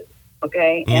nice kids.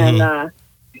 Okay. Mm-hmm.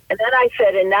 And then I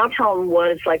said, and now tell them what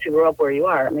it's like to grow up where you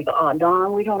are. And they go, oh,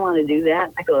 Dawn, we don't want to do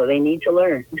that. I go, they need to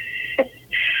learn.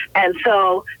 And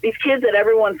so these kids that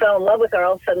everyone fell in love with are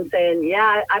all of a sudden saying,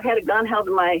 yeah, I've had a gun held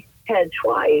to my head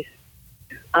twice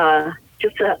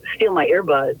just to steal my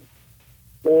earbuds.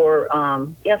 Or,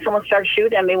 someone started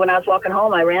shooting at me when I was walking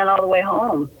home. I ran all the way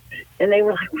home. And they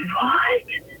were like, what?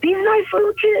 These nice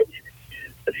little kids.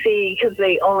 See, because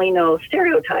they only know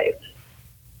stereotypes.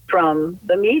 from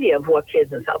the media of what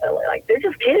kids in South LA like. They're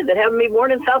just kids that happen to be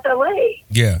born in South LA.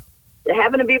 Yeah. They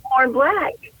happen to be born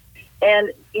black.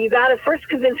 And you got to first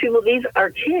convince people these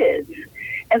are kids.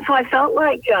 And so I felt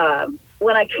like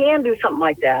when I can do something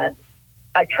like that,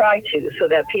 I try to, so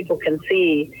that people can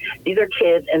see these are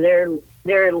kids and they're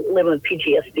living with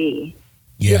PTSD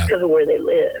just because of where they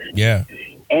live. Yeah.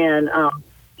 And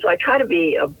so I try to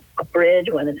be a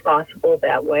bridge when it's possible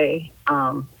that way.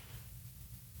 But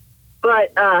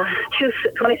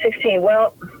 2016,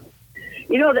 well,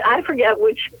 you know, I forget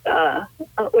which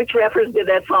rappers did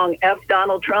that song, F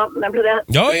Donald Trump. Remember that?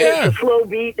 Oh, yeah. The slow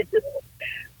beat.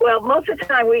 Well, most of the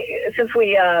time, since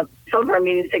some of our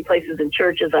meetings take places in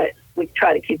churches, we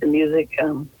try to keep the music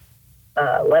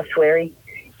less sweary.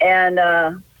 And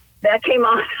that came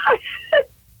on. I said,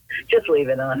 just leave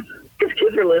it on, because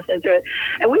kids were listening to it.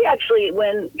 And we actually,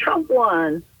 when Trump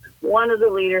won, one of the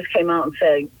leaders came out and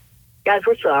said, guys,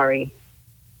 we're sorry.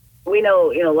 We know,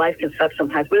 life can suck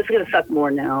sometimes, but it's going to suck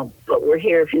more now. But we're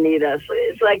here if you need us.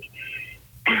 It's like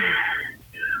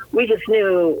we just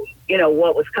knew,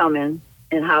 what was coming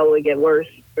and how it would get worse,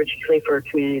 particularly for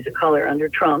communities of color under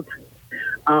Trump.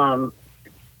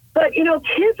 But,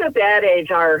 kids at that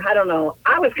age are, I don't know,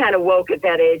 I was kind of woke at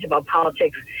that age about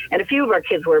politics, and a few of our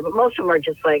kids were, but most of them are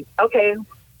just like, okay,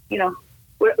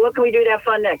 what can we do to have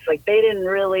fun next? Like, they didn't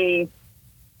really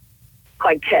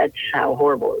quite catch how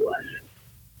horrible it was.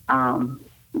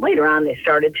 Later on, they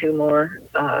started to more,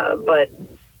 but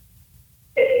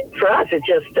for us, it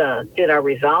just did our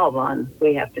resolve on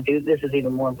we have to do this is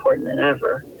even more important than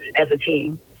ever as a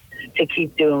team to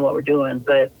keep doing what we're doing.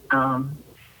 But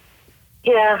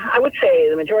yeah, I would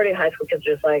say the majority of high school kids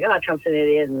are just like, Trump's an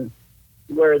idiot, and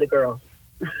where are the girls?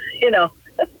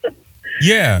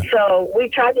 Yeah. So we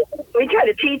try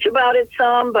to teach about it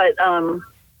some, but I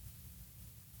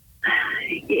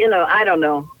don't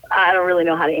know. I don't really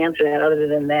know how to answer that other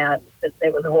than that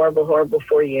it was a horrible, horrible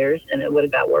 4 years, and it would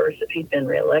have got worse if he'd been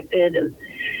reelected.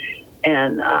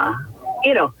 And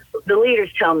the leaders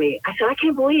tell me, I said, I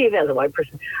can't believe, as a white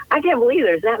person, I can't believe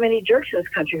there's that many jerks in this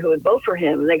country who would vote for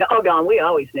him. And they go, oh, God, we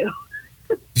always knew.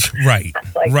 Right.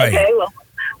 Like, right. Okay,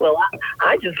 well,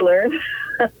 I just learned.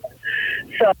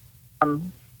 So,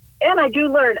 and I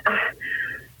do learn.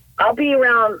 I'll be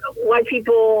around white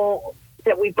people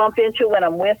that we bump into when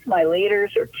I'm with my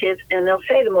leaders or kids, and they'll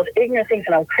say the most ignorant things,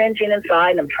 and I'm cringing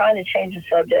inside, and I'm trying to change the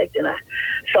subject,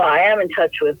 so I am in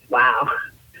touch with, wow,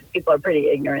 people are pretty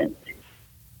ignorant.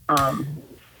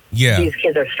 These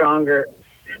kids are stronger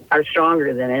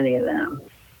than any of them,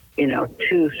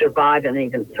 to survive and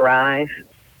even thrive.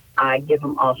 I give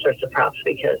them all sorts of props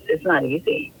because it's not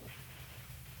easy.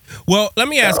 Well, let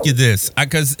me ask you this,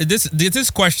 because this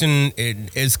question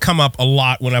has come up a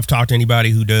lot when I've talked to anybody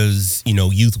who does,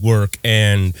 youth work,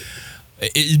 and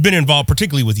it's been involved,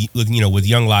 particularly with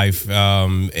Young Life.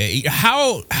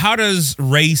 How does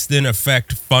race then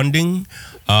affect funding?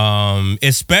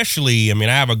 Especially, I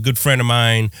have a good friend of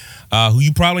mine who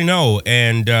you probably know,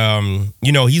 and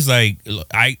he's like,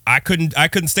 I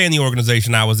couldn't stay in the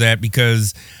organization I was at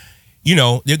because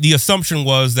the assumption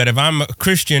was that if I'm a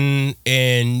Christian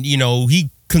and,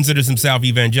 he considers himself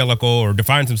evangelical or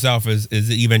defines himself as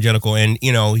evangelical, and,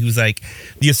 he was like,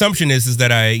 the assumption is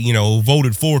that I,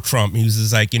 voted for Trump. He was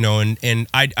just like, and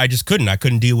I just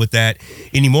couldn't deal with that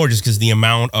anymore just because the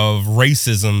amount of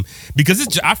racism,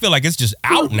 because I feel like it's just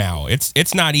out now.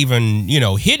 It's not even,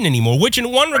 hidden anymore, which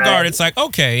in one regard, it's like,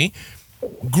 okay,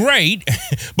 great,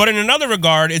 but in another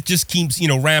regard, it just keeps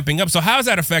ramping up. So how has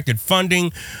that affected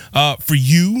funding for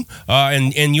you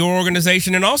and your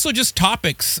organization, and also just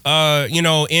topics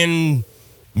in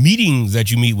meetings that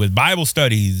you meet with, Bible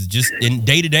studies, just in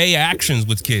day-to-day actions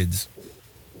with kids?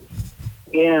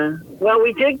 Yeah, well,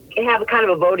 we did have a kind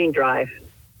of a voting drive.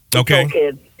 Okay.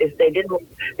 Kids,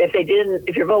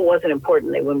 if your vote wasn't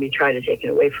important, they wouldn't be trying to take it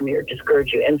away from you or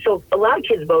discourage you. And so a lot of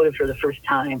kids voted for the first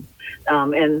time,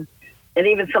 and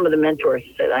even some of the mentors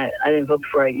said, I didn't vote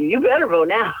for you. You better vote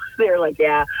now. They're like,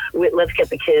 yeah, let's get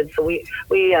the kids. So we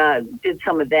did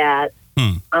some of that.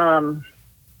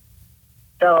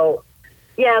 So,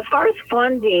 yeah, as far as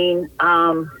funding,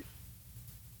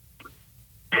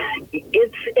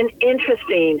 it's an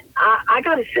interesting. I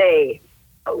got to say,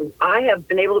 I have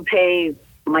been able to pay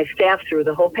my staff through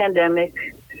the whole pandemic.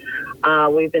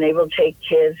 We've been able to take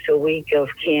kids to a week of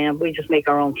camp. We just make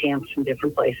our own camps from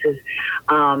different places.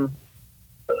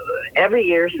 Every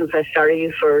year since I started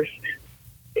Youth First.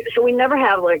 So we never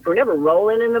have, we're never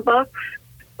rolling in the bucks,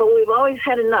 but we've always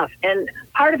had enough. And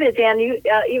part of it, Dan, you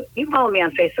follow me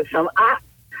on Facebook some.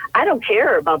 I don't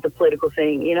care about the political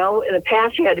thing. In the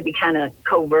past, you had to be kind of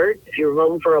covert if you were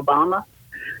voting for Obama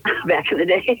back in the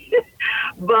day.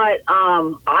 But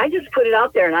I just put it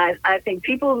out there, and I think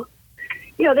people,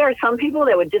 there are some people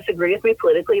that would disagree with me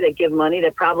politically that give money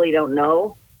that probably don't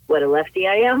know what a lefty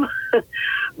I am.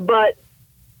 But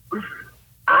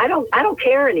I don't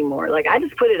care anymore. Like, I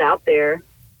just put it out there.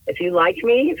 If you like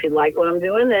me, if you like what I'm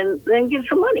doing, then give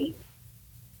some money.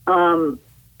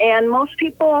 And most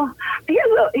people,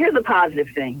 here's a positive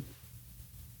thing.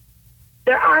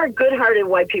 There are good-hearted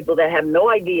white people that have no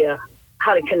idea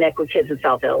how to connect with kids in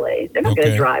South LA. They're not going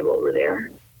to drive over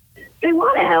there. They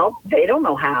want to help. They don't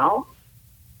know how.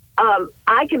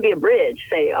 I can be a bridge.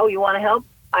 Say, oh, you want to help?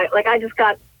 I just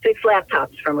got 6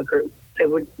 laptops from a group. Say,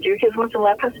 do your kids want some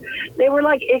laptops? They were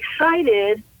like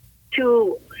excited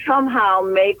to somehow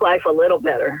make life a little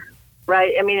better,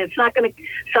 right? I mean, it's not going to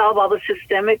solve all the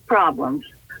systemic problems,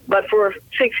 but for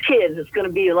 6 kids, it's going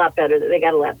to be a lot better that they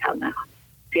got a laptop now.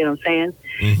 You know what I'm saying?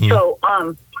 Mm-hmm.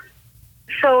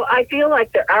 So I feel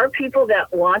like there are people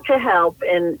that want to help,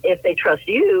 and if they trust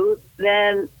you,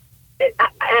 then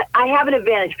I have an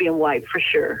advantage being white for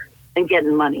sure and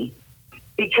getting money,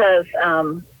 because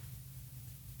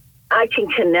I can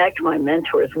connect my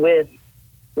mentors with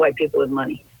white people with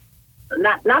money.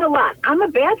 Not a lot. I'm a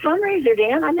bad fundraiser,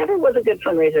 Dan. I never was a good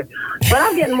fundraiser, but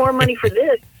I'm getting more money for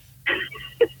this.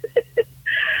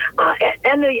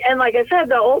 And like I said,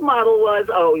 the old model was,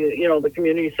 the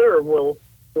community serve will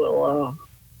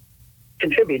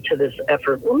contribute to this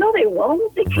effort. Well, no, they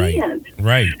won't. They can't.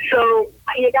 Right. So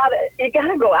you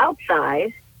gotta go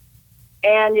outside,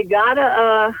 and you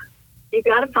gotta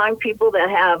find people that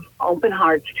have open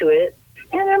hearts to it,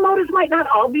 and their motives might not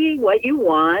all be what you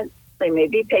want. They may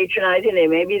be patronizing. They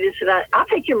may be this or that. I'll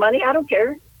take your money. I don't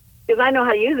care, because I know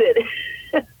how to use it.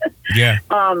 Yeah.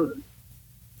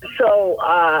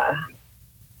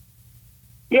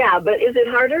 Yeah, but is it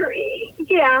harder?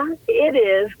 Yeah, it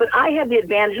is. But I had the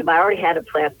advantage of I already had a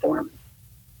platform.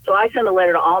 So I sent a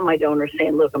letter to all my donors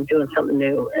saying, look, I'm doing something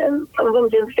new. And some of them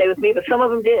didn't stay with me, but some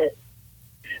of them did.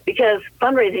 Because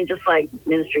fundraising, just like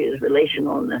ministry, is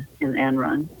relational in the end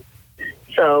run.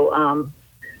 So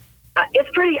it's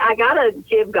pretty, I got to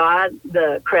give God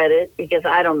the credit, because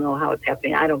I don't know how it's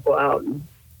happening. I don't go out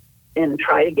and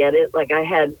try to get it. Like I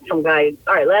had some guy,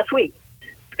 all right, last week,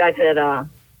 this guy said,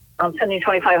 I'm sending you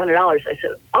 $2,500. I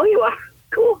said, oh, you are?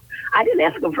 Cool. I didn't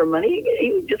ask him for money.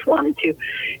 He just wanted to.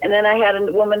 And then I had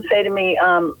a woman say to me,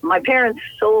 my parents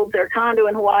sold their condo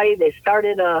in Hawaii. They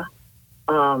started a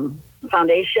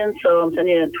foundation, so I'm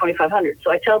sending you $2,500. So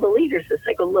I tell the leaders this.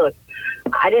 I go, look,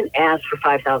 I didn't ask for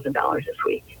 $5,000 this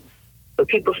week, but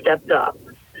people stepped up.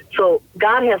 So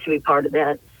God has to be part of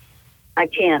that. I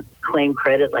can't claim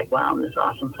credit like, wow, I'm this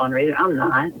awesome fundraiser. I'm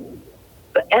not.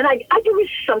 And I do wish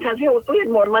sometimes, if we had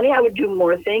more money, I would do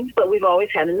more things, but we've always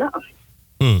had enough.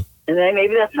 And then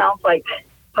maybe that sounds like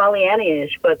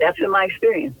Pollyanna-ish, but that's been my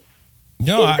experience.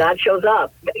 No, God shows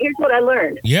up. But here's what I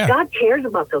learned. Yeah. God cares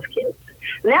about those kids.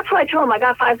 And that's why I told him I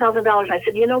got $5,000. I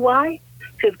said, you know why?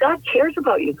 Because God cares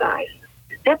about you guys.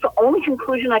 That's the only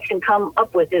conclusion I can come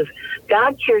up with, is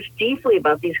God cares deeply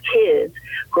about these kids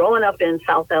growing up in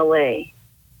South L.A.,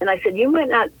 and I said, you might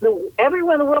not,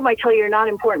 everyone in the world might tell you you're not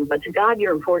important, but to God,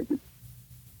 you're important.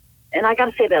 And I got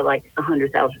to say that like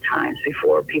 100,000 times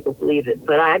before people believe it,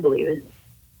 but I believe it.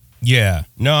 Yeah.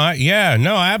 No,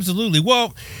 absolutely.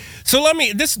 Well, so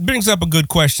this brings up a good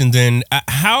question then.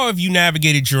 How have you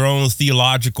navigated your own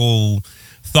theological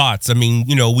thoughts? I mean,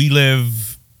 we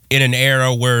live in an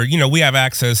era where, we have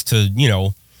access to,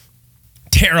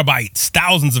 terabytes,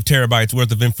 thousands of terabytes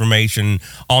worth of information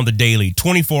on the daily,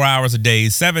 24 hours a day,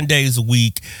 7 days a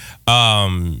week.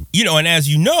 And as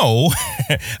you know,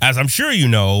 as I'm sure you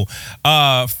know,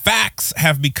 facts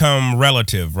have become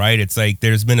relative, right? It's like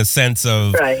there's been a sense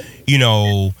of, right.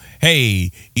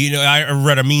 Hey, I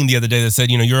read a meme the other day that said,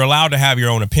 you're allowed to have your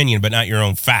own opinion, but not your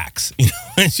own facts.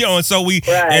 And so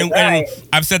and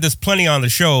I've said this plenty on the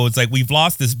show. It's like we've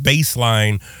lost this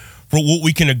baseline for what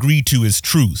we can agree to is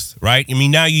truth, right? I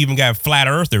mean, now you even got flat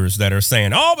earthers that are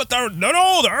saying, oh, but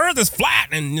the earth is flat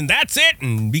and that's it.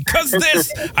 And because of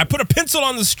this, I put a pencil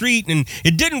on the street and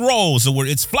it didn't roll, so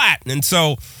it's flat. And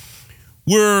so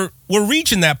we're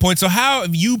reaching that point. So how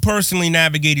have you personally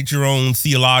navigated your own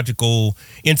theological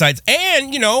insights?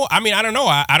 And, I don't know.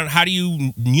 How do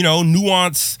you,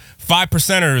 nuance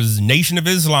 5%ers, Nation of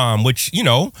Islam, which,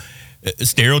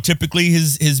 stereotypically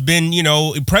has been,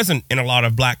 present in a lot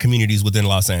of black communities within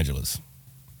Los Angeles.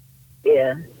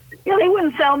 Yeah. They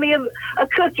wouldn't sell me a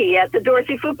cookie at the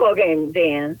Dorsey football game,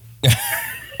 Dan.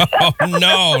 Oh,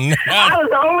 no. I was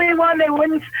the only one I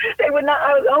was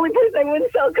the only person they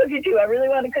wouldn't sell a cookie to. I really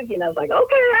wanted a cookie, and I was like,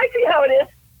 okay, I see how it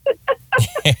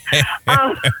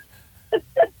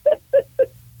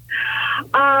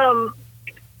is.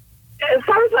 as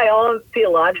far as my own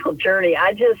theological journey,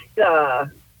 I just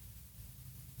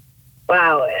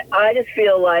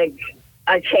feel like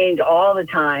I change all the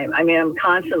time. I mean, I'm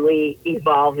constantly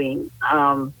evolving.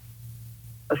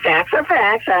 Facts are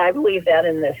facts. I believe that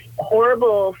in this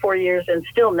horrible 4 years, and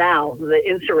still now, the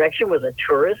insurrection was a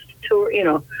tourist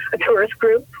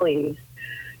group, please.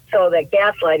 So that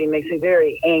gaslighting makes me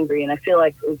very angry, and I feel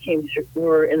like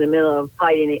we're in the middle of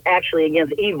fighting actually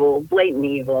against evil, blatant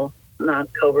evil, not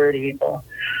covert evil,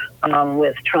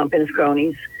 with Trump and his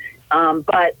cronies. So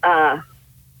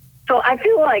I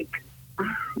feel like,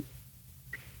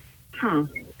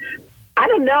 I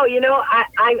don't know.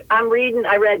 I'm reading.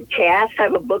 I read Cass. I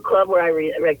have a book club where I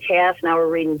read Cass. Now we're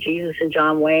reading Jesus and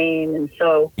John Wayne, and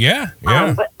so yeah.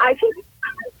 But I think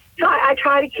so. I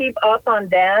try to keep up on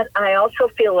that. I also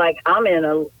feel like I'm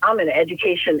in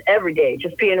education every day,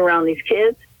 just being around these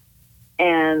kids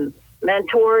and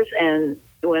mentors, and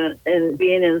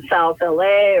being in South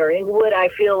LA or Inglewood, I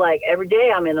feel like every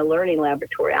day I'm in a learning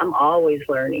laboratory. I'm always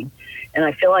learning. And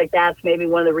I feel like that's maybe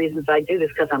one of the reasons I do this,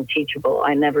 because I'm teachable.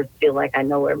 I never feel like I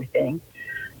know everything.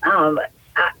 I'm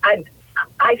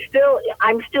still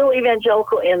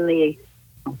evangelical in the.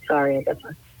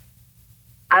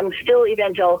 I'm still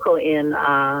evangelical in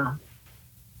the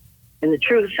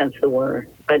true sense of the word,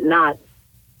 but not.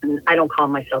 I don't call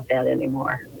myself that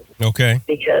anymore. Okay.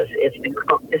 Because it's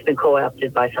been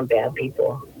co-opted by some bad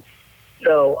people.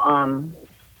 So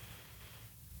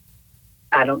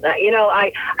I don't.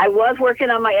 I was working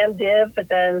on my MDiv, but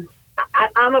then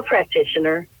I'm a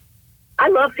practitioner. I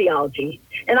love theology,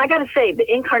 and I got to say, the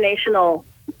incarnational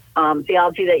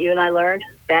theology that you and I learned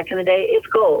back in the day, it's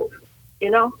gold.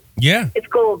 Yeah, it's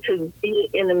gold to be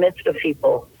in the midst of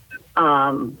people,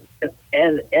 and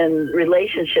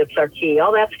relationships are key.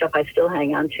 All that stuff I still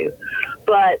hang on to,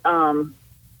 but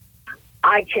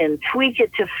I can tweak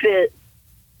it to fit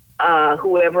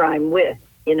whoever I'm with.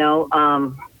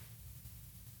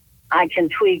 I can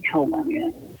tweak. Hold on,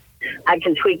 yeah. I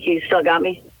can tweak. You still got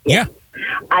me? Yeah.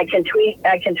 I can tweak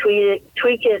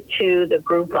it to the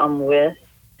group I'm with,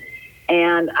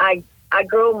 and I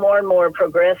grow more and more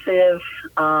progressive,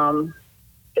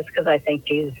 just because I think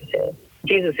Jesus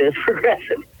is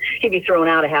progressive. He'd be thrown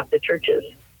out of half the churches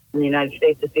in the United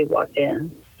States if he walked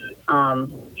in.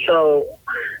 So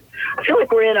I feel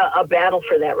like we're in a battle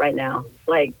for that right now.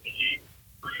 Like,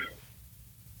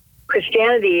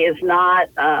 Christianity is not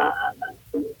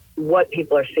what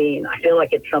people are seeing. I feel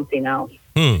like it's something else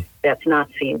that's not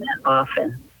seen that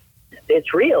often.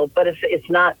 It's real, but it's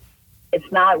not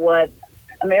what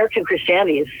American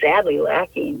Christianity is sadly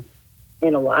lacking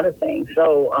in a lot of things.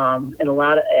 So, in a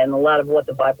lot of what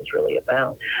the Bible's really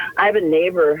about. I have a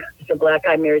neighbor, he's a black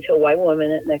guy married to a white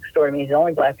woman next door to me. He's the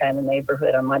only black guy in the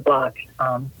neighborhood on my block.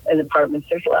 In apartments,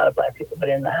 there's a lot of black people, but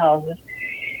in the houses.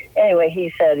 Anyway,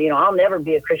 he said, I'll never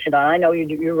be a Christian. I know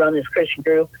you run this Christian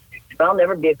group, but I'll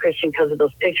never be a Christian because of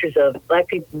those pictures of black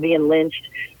people being lynched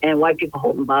and white people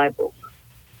holding Bibles.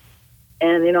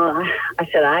 And, I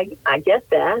said, I get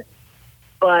that,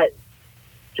 but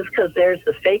just because there's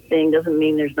the fake thing doesn't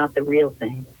mean there's not the real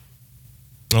thing.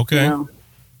 Okay.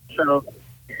 So,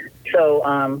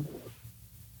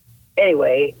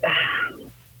 anyway,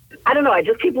 I don't know. I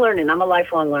just keep learning. I'm a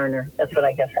lifelong learner. That's what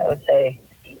I guess I would say.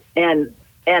 And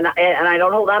I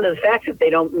don't hold on to the facts if they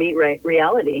don't meet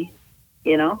reality.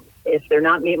 If they're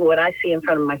not meeting what I see in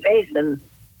front of my face, then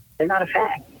they're not a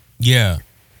fact. Yeah.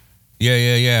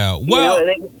 Well,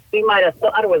 we might have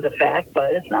thought it was a fact,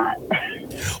 but it's not.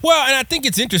 Well, and I think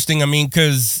it's interesting. I mean,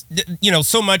 because,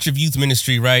 so much of youth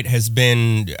ministry, right, has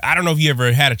been, I don't know if you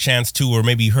ever had a chance to, or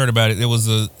maybe you heard about it. There was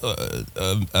an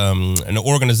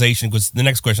organization, because the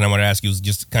next question I want to ask you was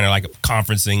just kind of like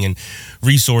conferencing and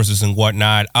resources and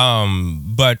whatnot.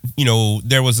 But,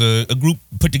 there was a group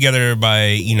put together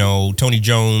by, Tony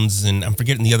Jones, and I'm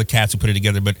forgetting the other cats who put it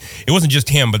together, but it wasn't just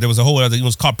him, but there was a whole other, it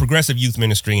was called Progressive Youth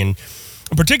Ministry, and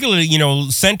particularly,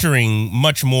 centering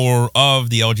much more of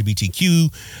the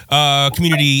LGBTQ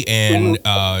community and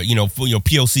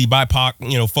POC,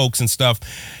 BIPOC, folks and stuff.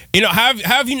 How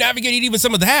have you navigated even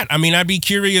some of that? I mean, I'd be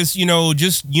curious,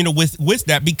 with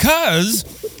that, because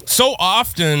so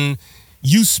often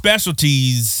youth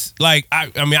specialties, like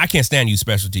I can't stand youth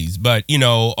specialties, but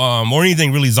or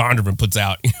anything really Zondervan puts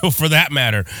out, for that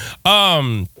matter,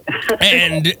 and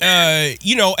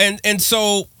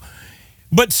so.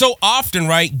 But so often,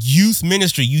 right, youth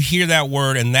ministry, you hear that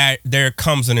word and that there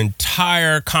comes an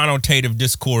entire connotative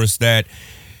discourse that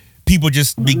people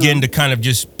just begin to kind of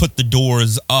just put the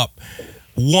doors up.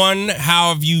 one,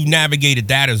 how have you navigated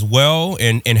that as well,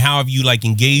 and how have you like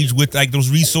engaged with like those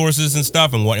resources and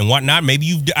stuff and whatnot? Maybe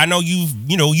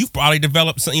you've probably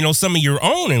developed some of your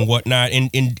own and whatnot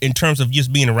in terms of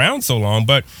just being around so long,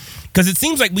 but because it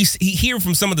seems like we hear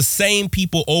from some of the same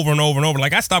people over and over and over.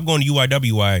 Like I stopped going to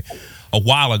UIWI a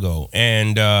while ago,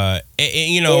 and me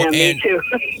too.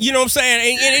 You know what I'm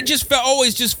saying, and it just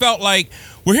always felt like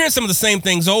we're hearing some of the same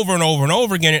things over and over and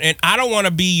over again, and I don't want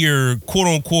to be your quote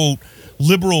unquote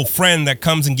liberal friend that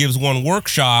comes and gives one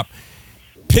workshop,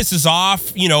 pisses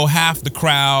off, half the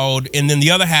crowd, and then the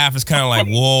other half is kind of like,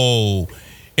 whoa.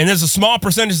 And there's a small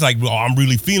percentage like, well, I'm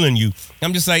really feeling you.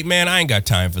 I'm just like, man, I ain't got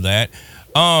time for that.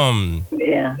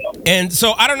 Yeah. And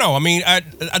so I don't know. I mean,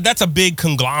 that's a big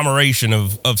conglomeration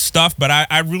of stuff, but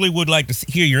I really would like to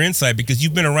hear your insight because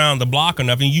you've been around the block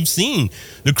enough and you've seen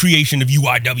the creation of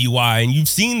UIWI and you've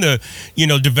seen the,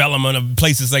 development of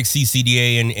places like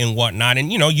CCDA and whatnot.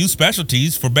 And, Youth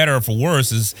Specialties, for better or for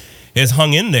worse, is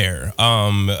hung in there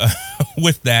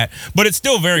with that. But it's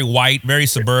still very white, very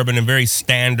suburban, and very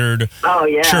standard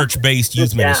church-based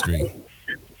youth ministry.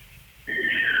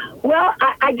 Well,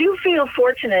 I do feel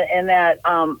fortunate in that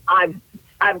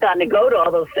I've gotten to go to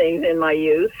all those things in my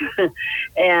youth,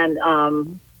 and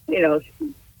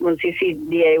when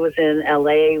CCDA was in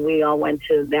LA, we all went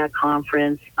to that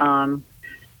conference.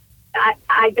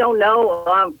 I don't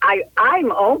know.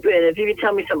 I'm open if you could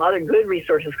tell me some other good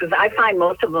resources because I find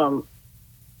most of them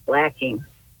lacking,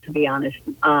 to be honest.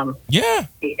 Yeah.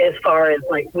 As far as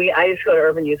like I used to go to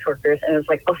Urban Youth Workers, and it's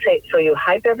like, so you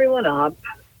hype everyone up.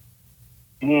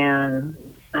 And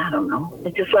I don't know,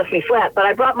 it just left me flat. But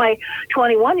I brought my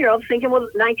 21-year-olds thinking,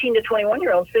 19 to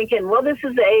 21-year-olds thinking, well, this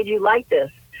is the age you like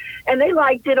this. And they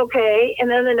liked it, okay.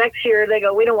 And then the next year they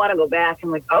go, we don't want to go back.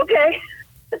 I'm like, okay,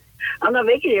 I'm not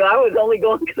making you. I was only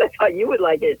going because I thought you would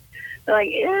like it. They're like,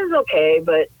 it is okay.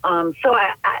 But so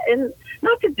I and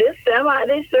not to diss them,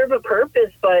 they serve a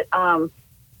purpose, but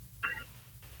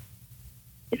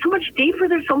it's so much deeper.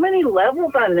 There's so many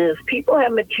levels on this. People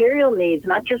have material needs,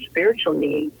 not just spiritual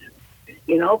needs.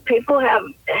 People have.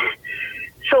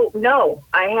 So, no,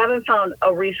 I haven't found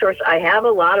a resource. I have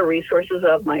a lot of resources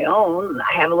of my own.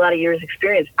 I have a lot of years'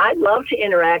 experience. I'd love to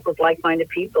interact with like-minded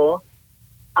people.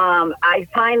 I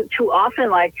find too often,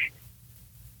 like,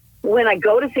 when I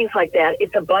go to things like that,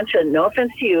 it's a bunch of, no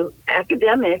offense to you,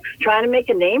 academics trying to make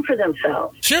a name for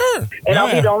themselves. Sure. And yeah.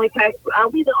 I'll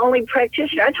be the only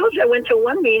practitioner. I told you I went to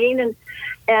one meeting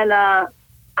and I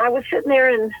was sitting there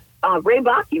and Ray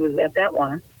Bakke was at that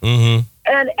one. Mm-hmm.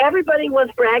 And everybody was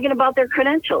bragging about their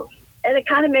credentials. And it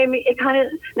kind of made me,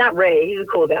 not Ray, he's a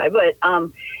cool guy, but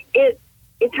it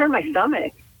turned my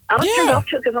stomach. I was turned off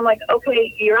to it because I'm like,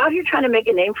 okay, you're out here trying to make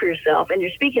a name for yourself and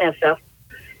you're speaking of stuff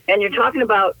and you're talking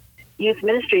about youth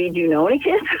ministry. Do you know any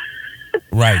kids?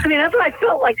 Right. I mean, that's what I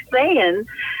felt like saying.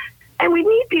 And we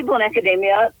need people in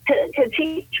academia to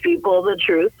teach people the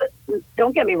truth.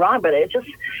 Don't get me wrong, but it just,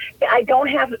 I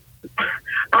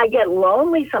get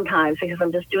lonely sometimes because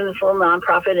I'm just doing this little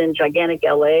nonprofit in gigantic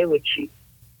LA, which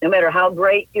no matter how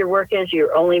great your work is,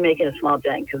 you're only making a small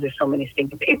dent because there's so many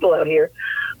stinking people out here.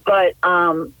 But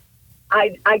I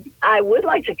would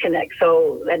like to connect.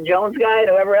 So that Jones guy,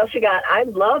 whoever else you got, I'd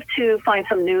love to find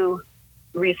some new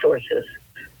resources.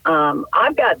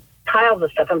 I've got piles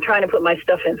of stuff. I'm trying to put my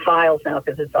stuff in files now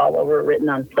because it's all over written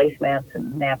on placemats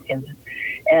and napkins.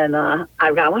 And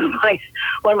I've got one of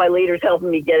my leaders helping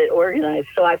me get it organized.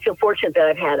 So I feel fortunate that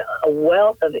I've had a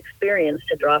wealth of experience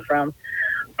to draw from.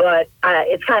 But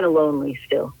it's kind of lonely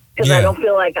still because I don't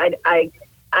feel like I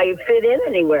fit in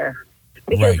anywhere.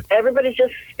 Because everybody's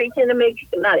just speaking to make,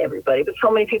 not everybody, but so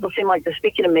many people seem like they're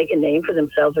speaking to make a name for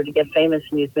themselves or to get famous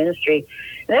in youth ministry.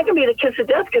 And that can be the kiss of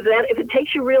death because if it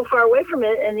takes you real far away from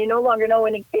it and you no longer know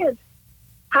any kids,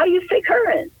 how do you stay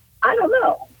current? I don't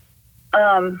know.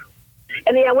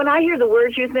 And when I hear the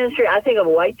words youth ministry, I think of a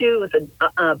white dude with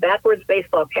a backwards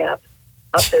baseball cap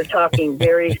up there talking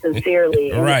very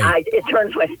sincerely. And it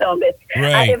turns my stomach.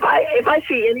 Right. If I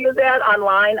see any of that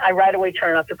online, I right away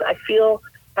turn off because I feel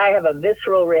I have a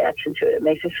visceral reaction to it. It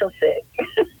makes me feel sick.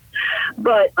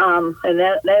 But and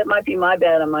that might be my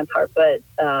bad on my part, but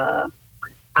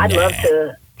I'd love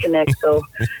to connect. So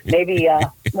maybe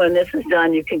when this is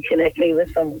done, you can connect me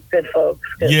with some good folks.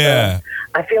 Yeah.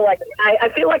 I feel like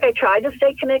I tried to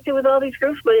stay connected with all these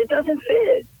groups, but it doesn't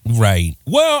fit. Right.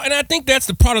 Well, and I think that's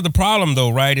the part of the problem, though,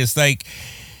 right? It's like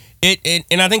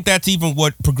and I think that's even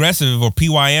what Progressive or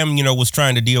PYM, was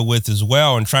trying to deal with as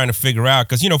well and trying to figure out.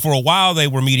 Because, for a while they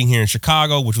were meeting here in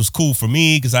Chicago, which was cool for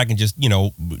me because I can just,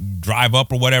 drive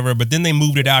up or whatever. But then they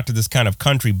moved it out to this kind of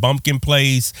country bumpkin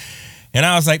place. And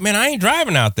I was like, man, I ain't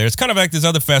driving out there. It's kind of like this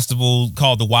other festival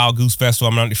called the Wild Goose Festival.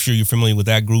 I'm not sure you're familiar with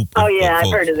that group. Oh, yeah, I've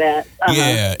heard of that.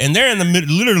 Yeah, and they're in the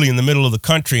literally in the middle of the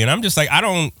country. And I'm just like, I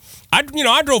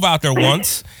drove out there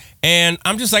once, and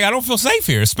I'm just like, I don't feel safe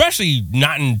here, especially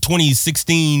not in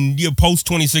 2016, post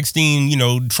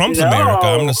 2016, Trump's America.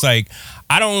 I'm just like,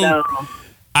 I don't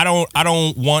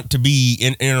want to be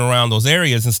in and around those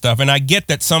areas and stuff. And I get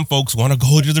that some folks want to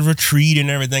go to the retreat and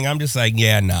everything. I'm just like,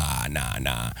 yeah, nah.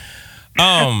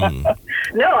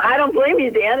 No, I don't blame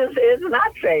you, Dan. It's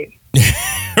not safe.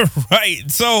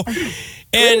 Right. So,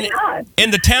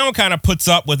 and the town kind of puts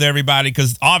up with everybody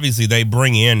because obviously they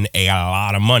bring in a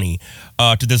lot of money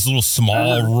to this little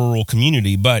small rural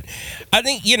community. But I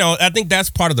think that's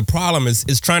part of the problem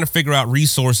is trying to figure out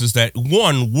resources that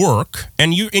work.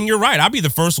 And you're right. I'll be the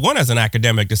first one as an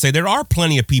academic to say there are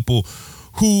plenty of people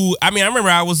who, I remember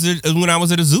when I was at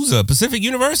Azusa, Pacific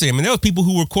University. There was people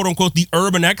who were quote unquote the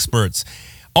urban experts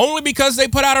only because they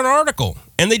put out an article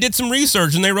and they did some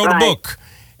research and they wrote a book.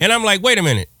 And I'm like, wait a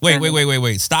minute.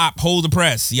 Wait. Stop. Hold the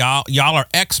press. Y'all are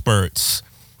experts.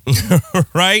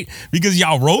 Right? Because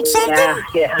y'all wrote something?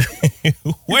 Yeah.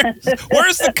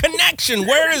 Where's the connection?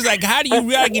 Where is how do you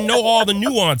really know all the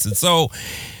nuances? So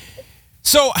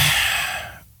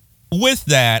with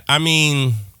that, I'd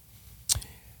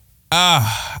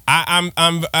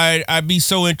be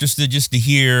so interested just to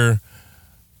hear,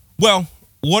 well,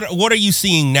 what are you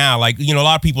seeing now? A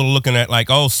lot of people are looking at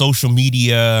social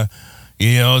media,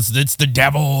 it's the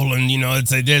devil, and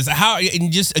there's how,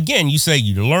 and just again, you say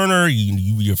you're a learner,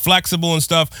 you're flexible and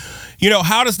stuff.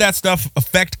 How does that stuff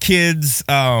affect kids?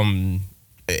 I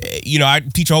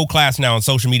teach a whole class now on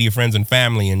social media, friends and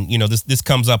family, and this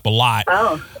comes up a lot.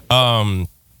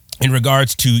 In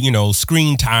regards to,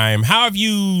 screen time. How have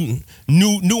you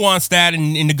nuanced that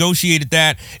and negotiated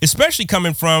that, especially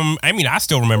coming from, I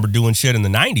still remember doing shit in the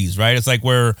 90s, right? It's like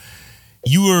where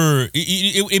you were,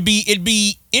 it'd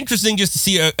be interesting just to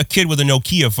see a kid with a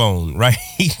Nokia phone, right?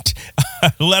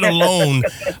 Let alone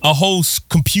a whole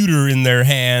computer in their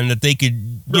hand that they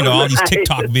could, all these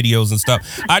TikTok videos and stuff.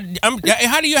 How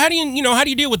do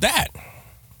you deal with that?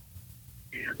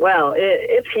 Well,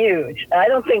 it's huge. I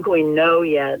don't think we know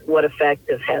yet what effect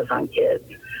this has on kids.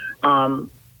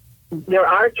 There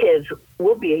are kids,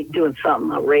 we'll be doing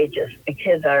something outrageous, and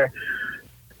kids are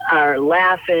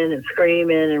laughing and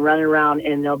screaming and running around,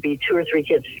 and there'll be 2 or 3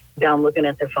 kids down looking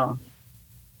at their phone.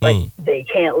 They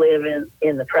can't live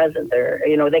in the present.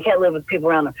 They can't live with people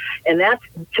around them. And that's,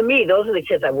 to me, those are the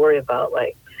kids I worry about.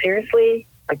 Seriously,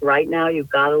 right now, you've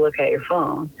got to look at your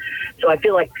phone. So I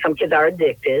feel like some kids are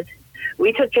addicted.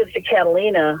 We took kids to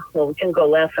Catalina. Well, we couldn't go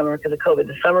last summer because of COVID.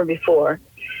 The summer before,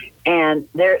 and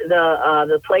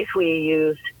the place we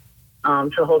used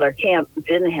to hold our camp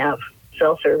didn't have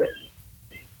cell service.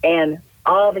 And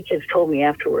all the kids told me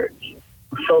afterwards,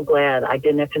 I'm so glad I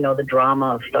didn't have to know the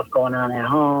drama of stuff going on at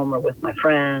home or with my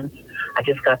friends. I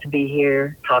just got to be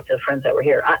here, talk to the friends that were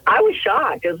here. I was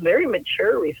shocked. It was a very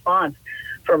mature response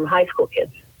from high school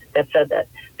kids that said that.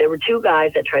 There were 2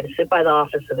 guys that tried to sit by the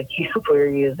office of the camp we were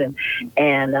using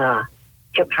and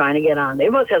kept trying to get on. They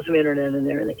must have some internet in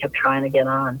there, and they kept trying to get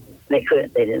on. They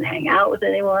couldn't. They didn't hang out with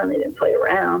anyone. They didn't play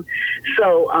around.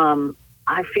 So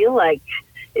I feel like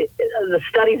the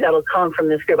studies that will come from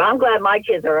this group, I'm glad my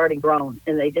kids are already grown,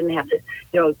 and they didn't have to,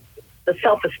 the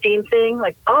self-esteem thing,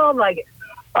 all the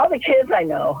kids I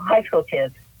know, high school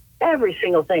kids, every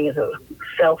single thing is a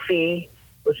selfie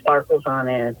with sparkles on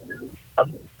it,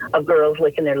 of girls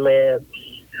licking their lips,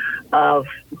 of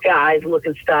guys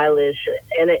looking stylish.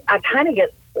 And I kind of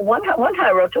get, one time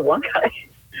I wrote to one guy,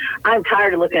 I'm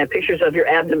tired of looking at pictures of your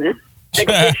abdomen. Take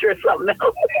a picture of something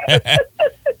else.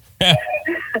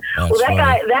 Well,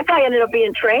 that guy ended up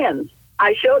being trans.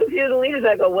 I showed a few of the leaders.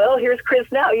 I go, well, here's Chris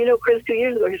now. Chris 2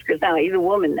 years ago. Here's Chris now. He's a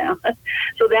woman now.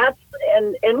 So that's,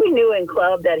 and we knew in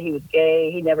club that he was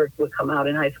gay. He never would come out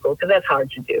in high school because that's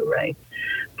hard to do, right?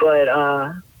 But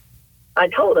I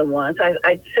told him once,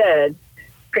 I said,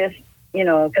 Chris,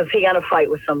 because he got in a fight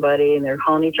with somebody and they're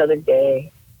calling each other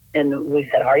gay. And we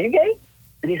said, are you gay?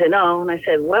 And he said, no. And I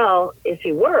said, well, if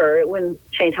you were, it wouldn't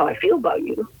change how I feel about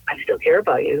you. I still care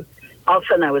about you. All of a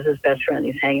sudden, I was his best friend.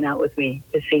 He's hanging out with me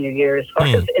his senior year. As far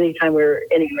as anytime we were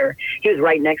anywhere, he was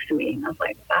right next to me. And I was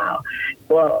like, wow.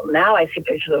 Well, now I see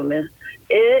pictures of him.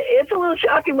 It's a little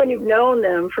shocking when you've known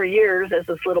them for years as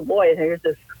this little boy. Here's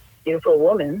this beautiful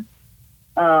woman.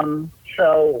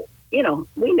 So, we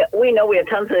know we have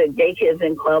tons of gay kids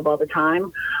in club all the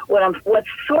time. What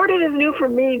sort of is new for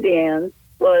me, Dan,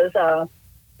 was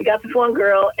we got this one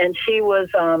girl, and she was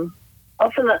all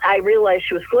of a sudden I realized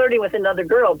she was flirting with another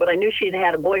girl, but I knew she'd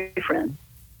had a boyfriend.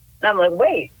 And I'm like,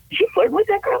 wait, she flirting with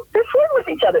that girl? They're flirting with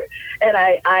each other. And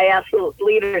I asked the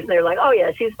leaders, and they're like, oh,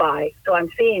 yeah, she's bi. So I'm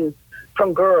seeing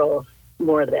from girls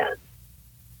more of that.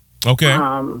 Okay.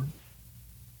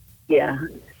 Yeah.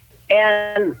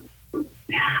 And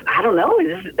I don't know.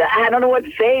 I don't know what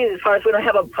to say as far as we don't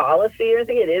have a policy or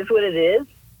anything. It is what it is.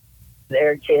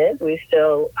 They're kids. We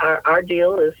still, our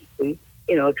deal is we,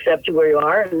 accept you where you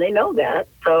are, and they know that.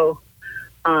 So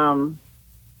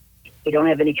we don't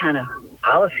have any kind of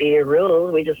policy or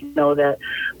rules. We just know that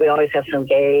we always have some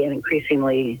gay and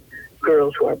increasingly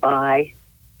girls who are bi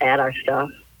at our stuff.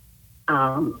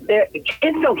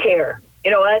 Kids don't care.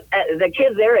 You know what? The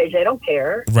kids their age, they don't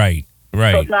care. Right.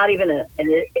 So it's not even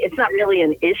it's not really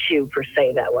an issue per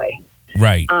se that way.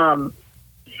 Right.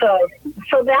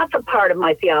 So that's a part of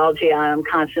my theology I'm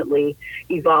constantly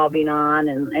evolving on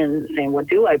and saying, what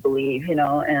do I believe?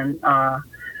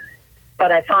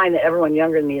 But I find that everyone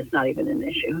younger than me, it's not even an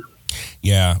issue.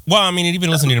 Yeah. Well, I mean, even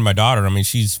listening to my daughter, I mean,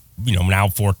 she's, now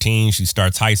 14. She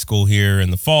starts high school here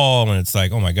in the fall, and it's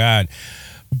like, oh my God,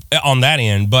 on that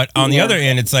end. But on the other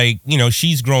end, it's like,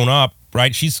 she's grown up,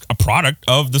 right? She's a product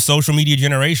of the social media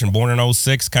generation, born in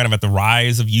 2006, kind of at the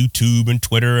rise of YouTube and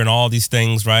Twitter and all these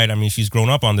things, right? I mean, she's grown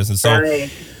up on this. And so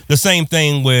the same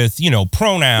thing with,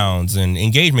 pronouns and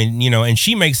engagement, and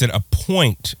she makes it a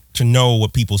point to know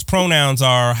what people's pronouns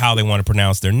are, how they want to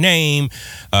pronounce their name.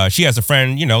 She has a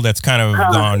friend, that's kind of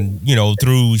gone,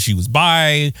 through, she was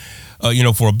bi,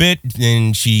 for a bit,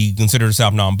 and she considered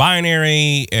herself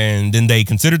non-binary, and then they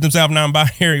considered themselves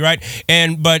non-binary, right?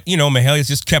 But Mahalia's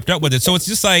just kept up with it. So it's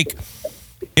just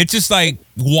like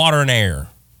water and air.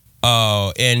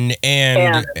 And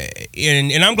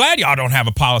I'm glad y'all don't have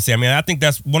a policy. I mean, I think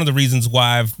that's one of the reasons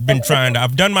why I've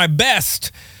done my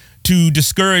best to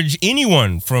discourage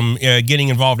anyone from getting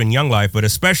involved in Young Life, but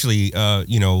especially,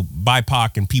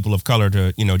 BIPOC and people of color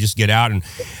to, just get out. And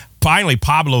finally,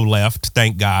 Pablo left,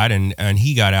 thank God, and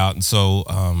he got out. And so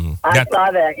I saw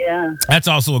that, yeah. That's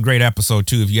also a great episode,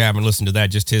 too, if you haven't listened to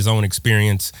that, just his own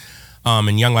experience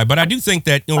in Young Life. But I do think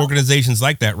that organizations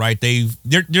like that, right,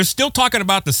 they're still talking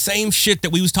about the same shit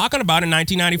that we was talking about in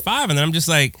 1995. And then I'm just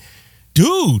like,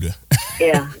 dude.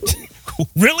 Yeah.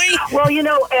 Really? Well,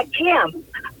 at camp,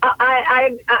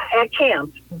 at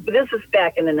camp, this is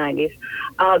back in the 90s,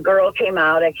 a girl came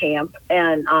out at camp,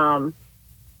 and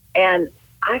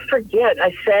I forget,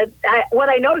 what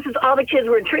I noticed is all the kids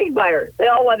were intrigued by her. They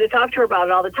all wanted to talk to her about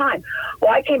it all the time.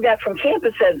 Well, I came back from camp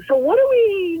and said, so what are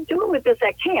we doing with this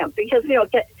at camp? Because,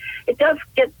 it does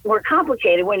get more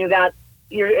complicated when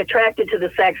you're attracted to the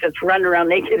sex that's running around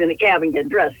naked in the cabin getting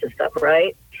dressed and stuff,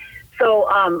 right? So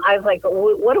I was like,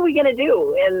 what are we going to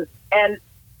do? And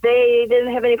they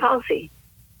didn't have any policy.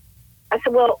 I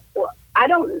said, well, I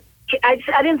didn't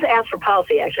ask for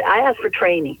policy, actually. I asked for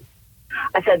training.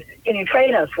 I said, can you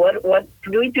train us? What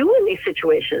do we do in these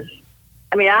situations?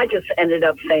 I mean, I just ended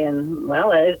up saying,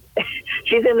 well,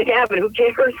 she's in the cabin. Who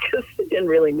cares? Because it didn't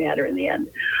really matter in the end.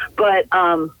 But,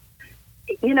 I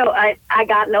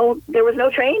got there was no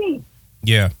training.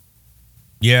 Yeah.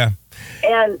 Yeah.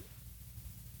 And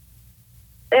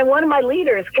one of my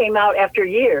leaders came out after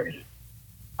years.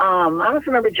 I don't know if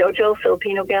you remember JoJo,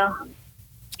 Filipino gal.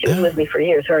 She was with me for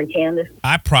years, her and Candace.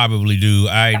 I probably do.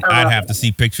 I'd have to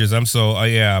see pictures. I'm so,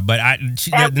 but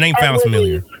the name sounds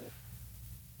familiar.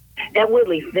 At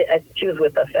Woodley, she was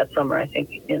with us that summer, I think,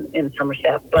 in summer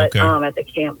staff, but at the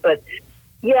camp. But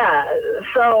yeah,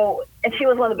 so, and she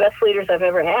was one of the best leaders I've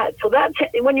ever had. So that,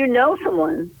 when you know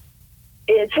someone,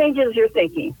 it changes your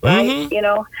thinking, right?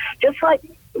 Mm-hmm. Just like,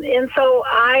 and so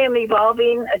I am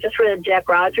evolving. I just read Jack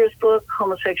Rogers' book,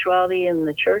 Homosexuality in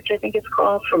the Church, I think it's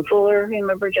called, from Fuller. You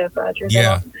remember Jack Rogers?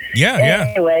 Yeah.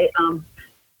 Anyway, so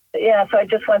I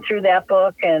just went through that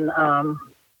book, and,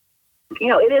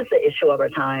 it is the issue of our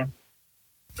time.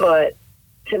 But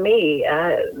to me,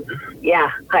 I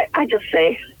just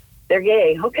say they're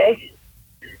gay. Okay.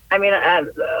 I mean,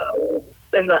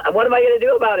 what am I going to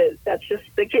do about it? That's just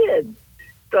the kid.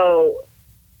 So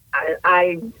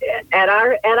I at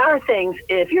our things,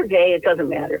 if you're gay, it doesn't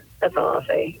matter. That's all I'll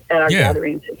say. At our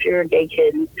gatherings, if you're a gay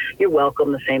kid, you're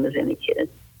welcome the same as any kid.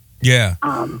 Yeah.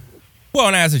 Well,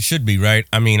 and as it should be, right?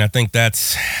 I mean, I think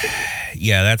that's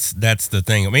the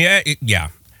thing. I mean,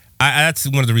 that's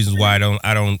one of the reasons why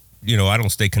I don't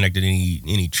stay connected to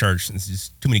any church. It's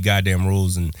just too many goddamn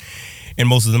rules, and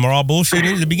most of them are all bullshit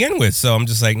to begin with. So I'm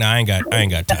just like, nah, I ain't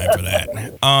got time for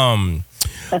that.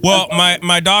 Well,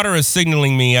 my daughter is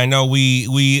signaling me. I know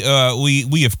we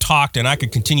have talked, and I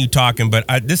could continue talking, but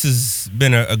this has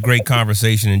been a great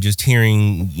conversation, and just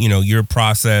hearing your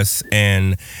process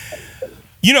and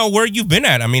you know, where you've been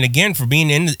at. I mean, again, for being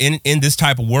in this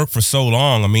type of work for so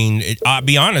long, I mean, I'll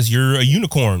be honest, you're a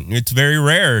unicorn. It's very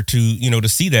rare to, you know, to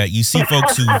see that. You see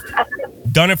folks who've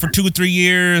done it for 2 or 3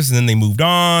 years and then they moved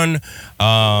on,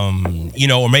 you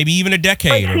know, or maybe even a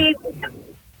decade. See,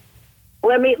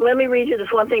 let me read you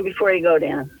this one thing before you go,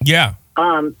 Dan. Yeah.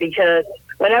 Because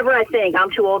whenever I think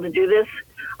I'm too old to do this,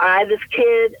 I had this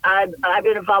kid. I've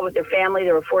been involved with their family.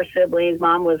 There were 4 siblings.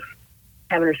 Mom was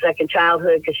having her second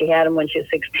childhood because she had him when she was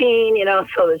 16. You know,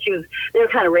 so that they were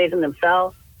kind of raising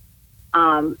themselves.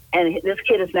 And this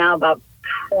kid is now about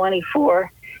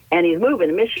 24, and he's moving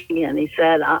to Michigan. He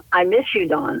said, "I miss you,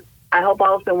 Dawn. I hope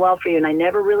all's been well for you, and I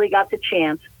never really got the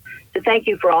chance to thank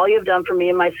you for all you've done for me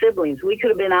and my siblings. We could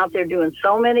have been out there doing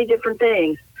so many different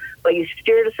things, but you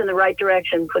steered us in the right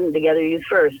direction, putting together Youth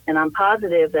First. And I'm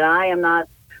positive that I am not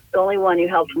the only one you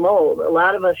helped mold. A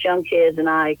lot of us young kids, and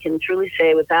I can truly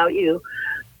say without you,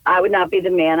 I would not be the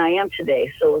man I am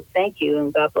today. So thank you,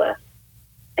 and God bless."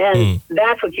 And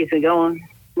that's what keeps me going.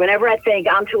 Whenever I think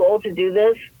I'm too old to do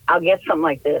this, I'll get something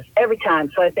like this every time.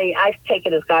 So I think I take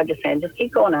it as God just saying, just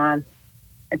keep going on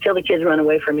until the kids run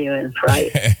away from you, and it's right.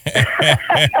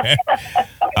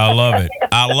 I love it.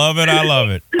 I love it. I love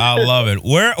it. I love it.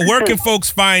 Where can folks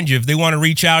find you if they want to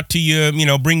reach out to you, you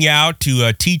know, bring you out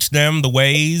to teach them the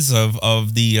ways of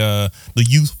the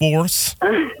youth force?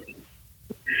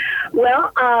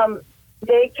 Well,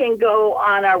 they can go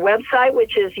on our website,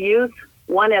 which is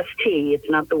Youth1ST. It's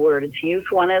not the word. It's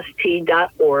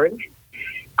youth1st.org.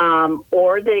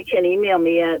 Or they can email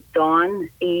me at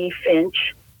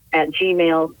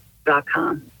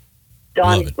DawnEFinch@gmail.com.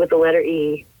 Dawn with the letter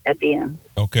E at the end.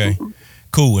 Okay.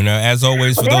 Cool. And as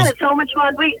always, for Dan, those, it's so much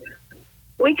fun.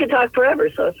 We could talk forever,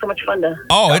 so it's so much fun to.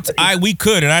 Oh, we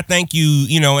could, and I thank you.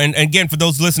 You know, and again, for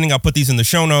those listening, I'll put these in the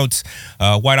show notes.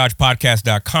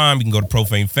 WhiteOdgePodcast.com. You can go to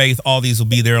Profane Faith. All these will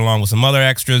be there along with some other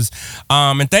extras.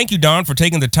 And thank you, Dawn, for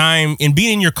taking the time and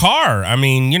being in your car. I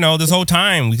mean, you know, this whole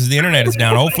time because the internet is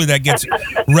down. Hopefully that gets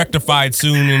rectified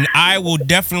soon, and I will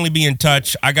definitely be in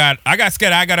touch. I got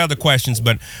scared. I got other questions,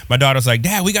 but my daughter's like,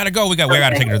 "Dad, we gotta go. We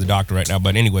gotta take her to the doctor right now."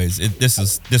 But anyways, this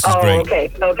is great.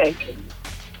 Okay.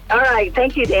 All right.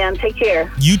 Thank you, Dan. Take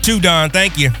care. You too, Dawn.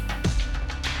 Thank you.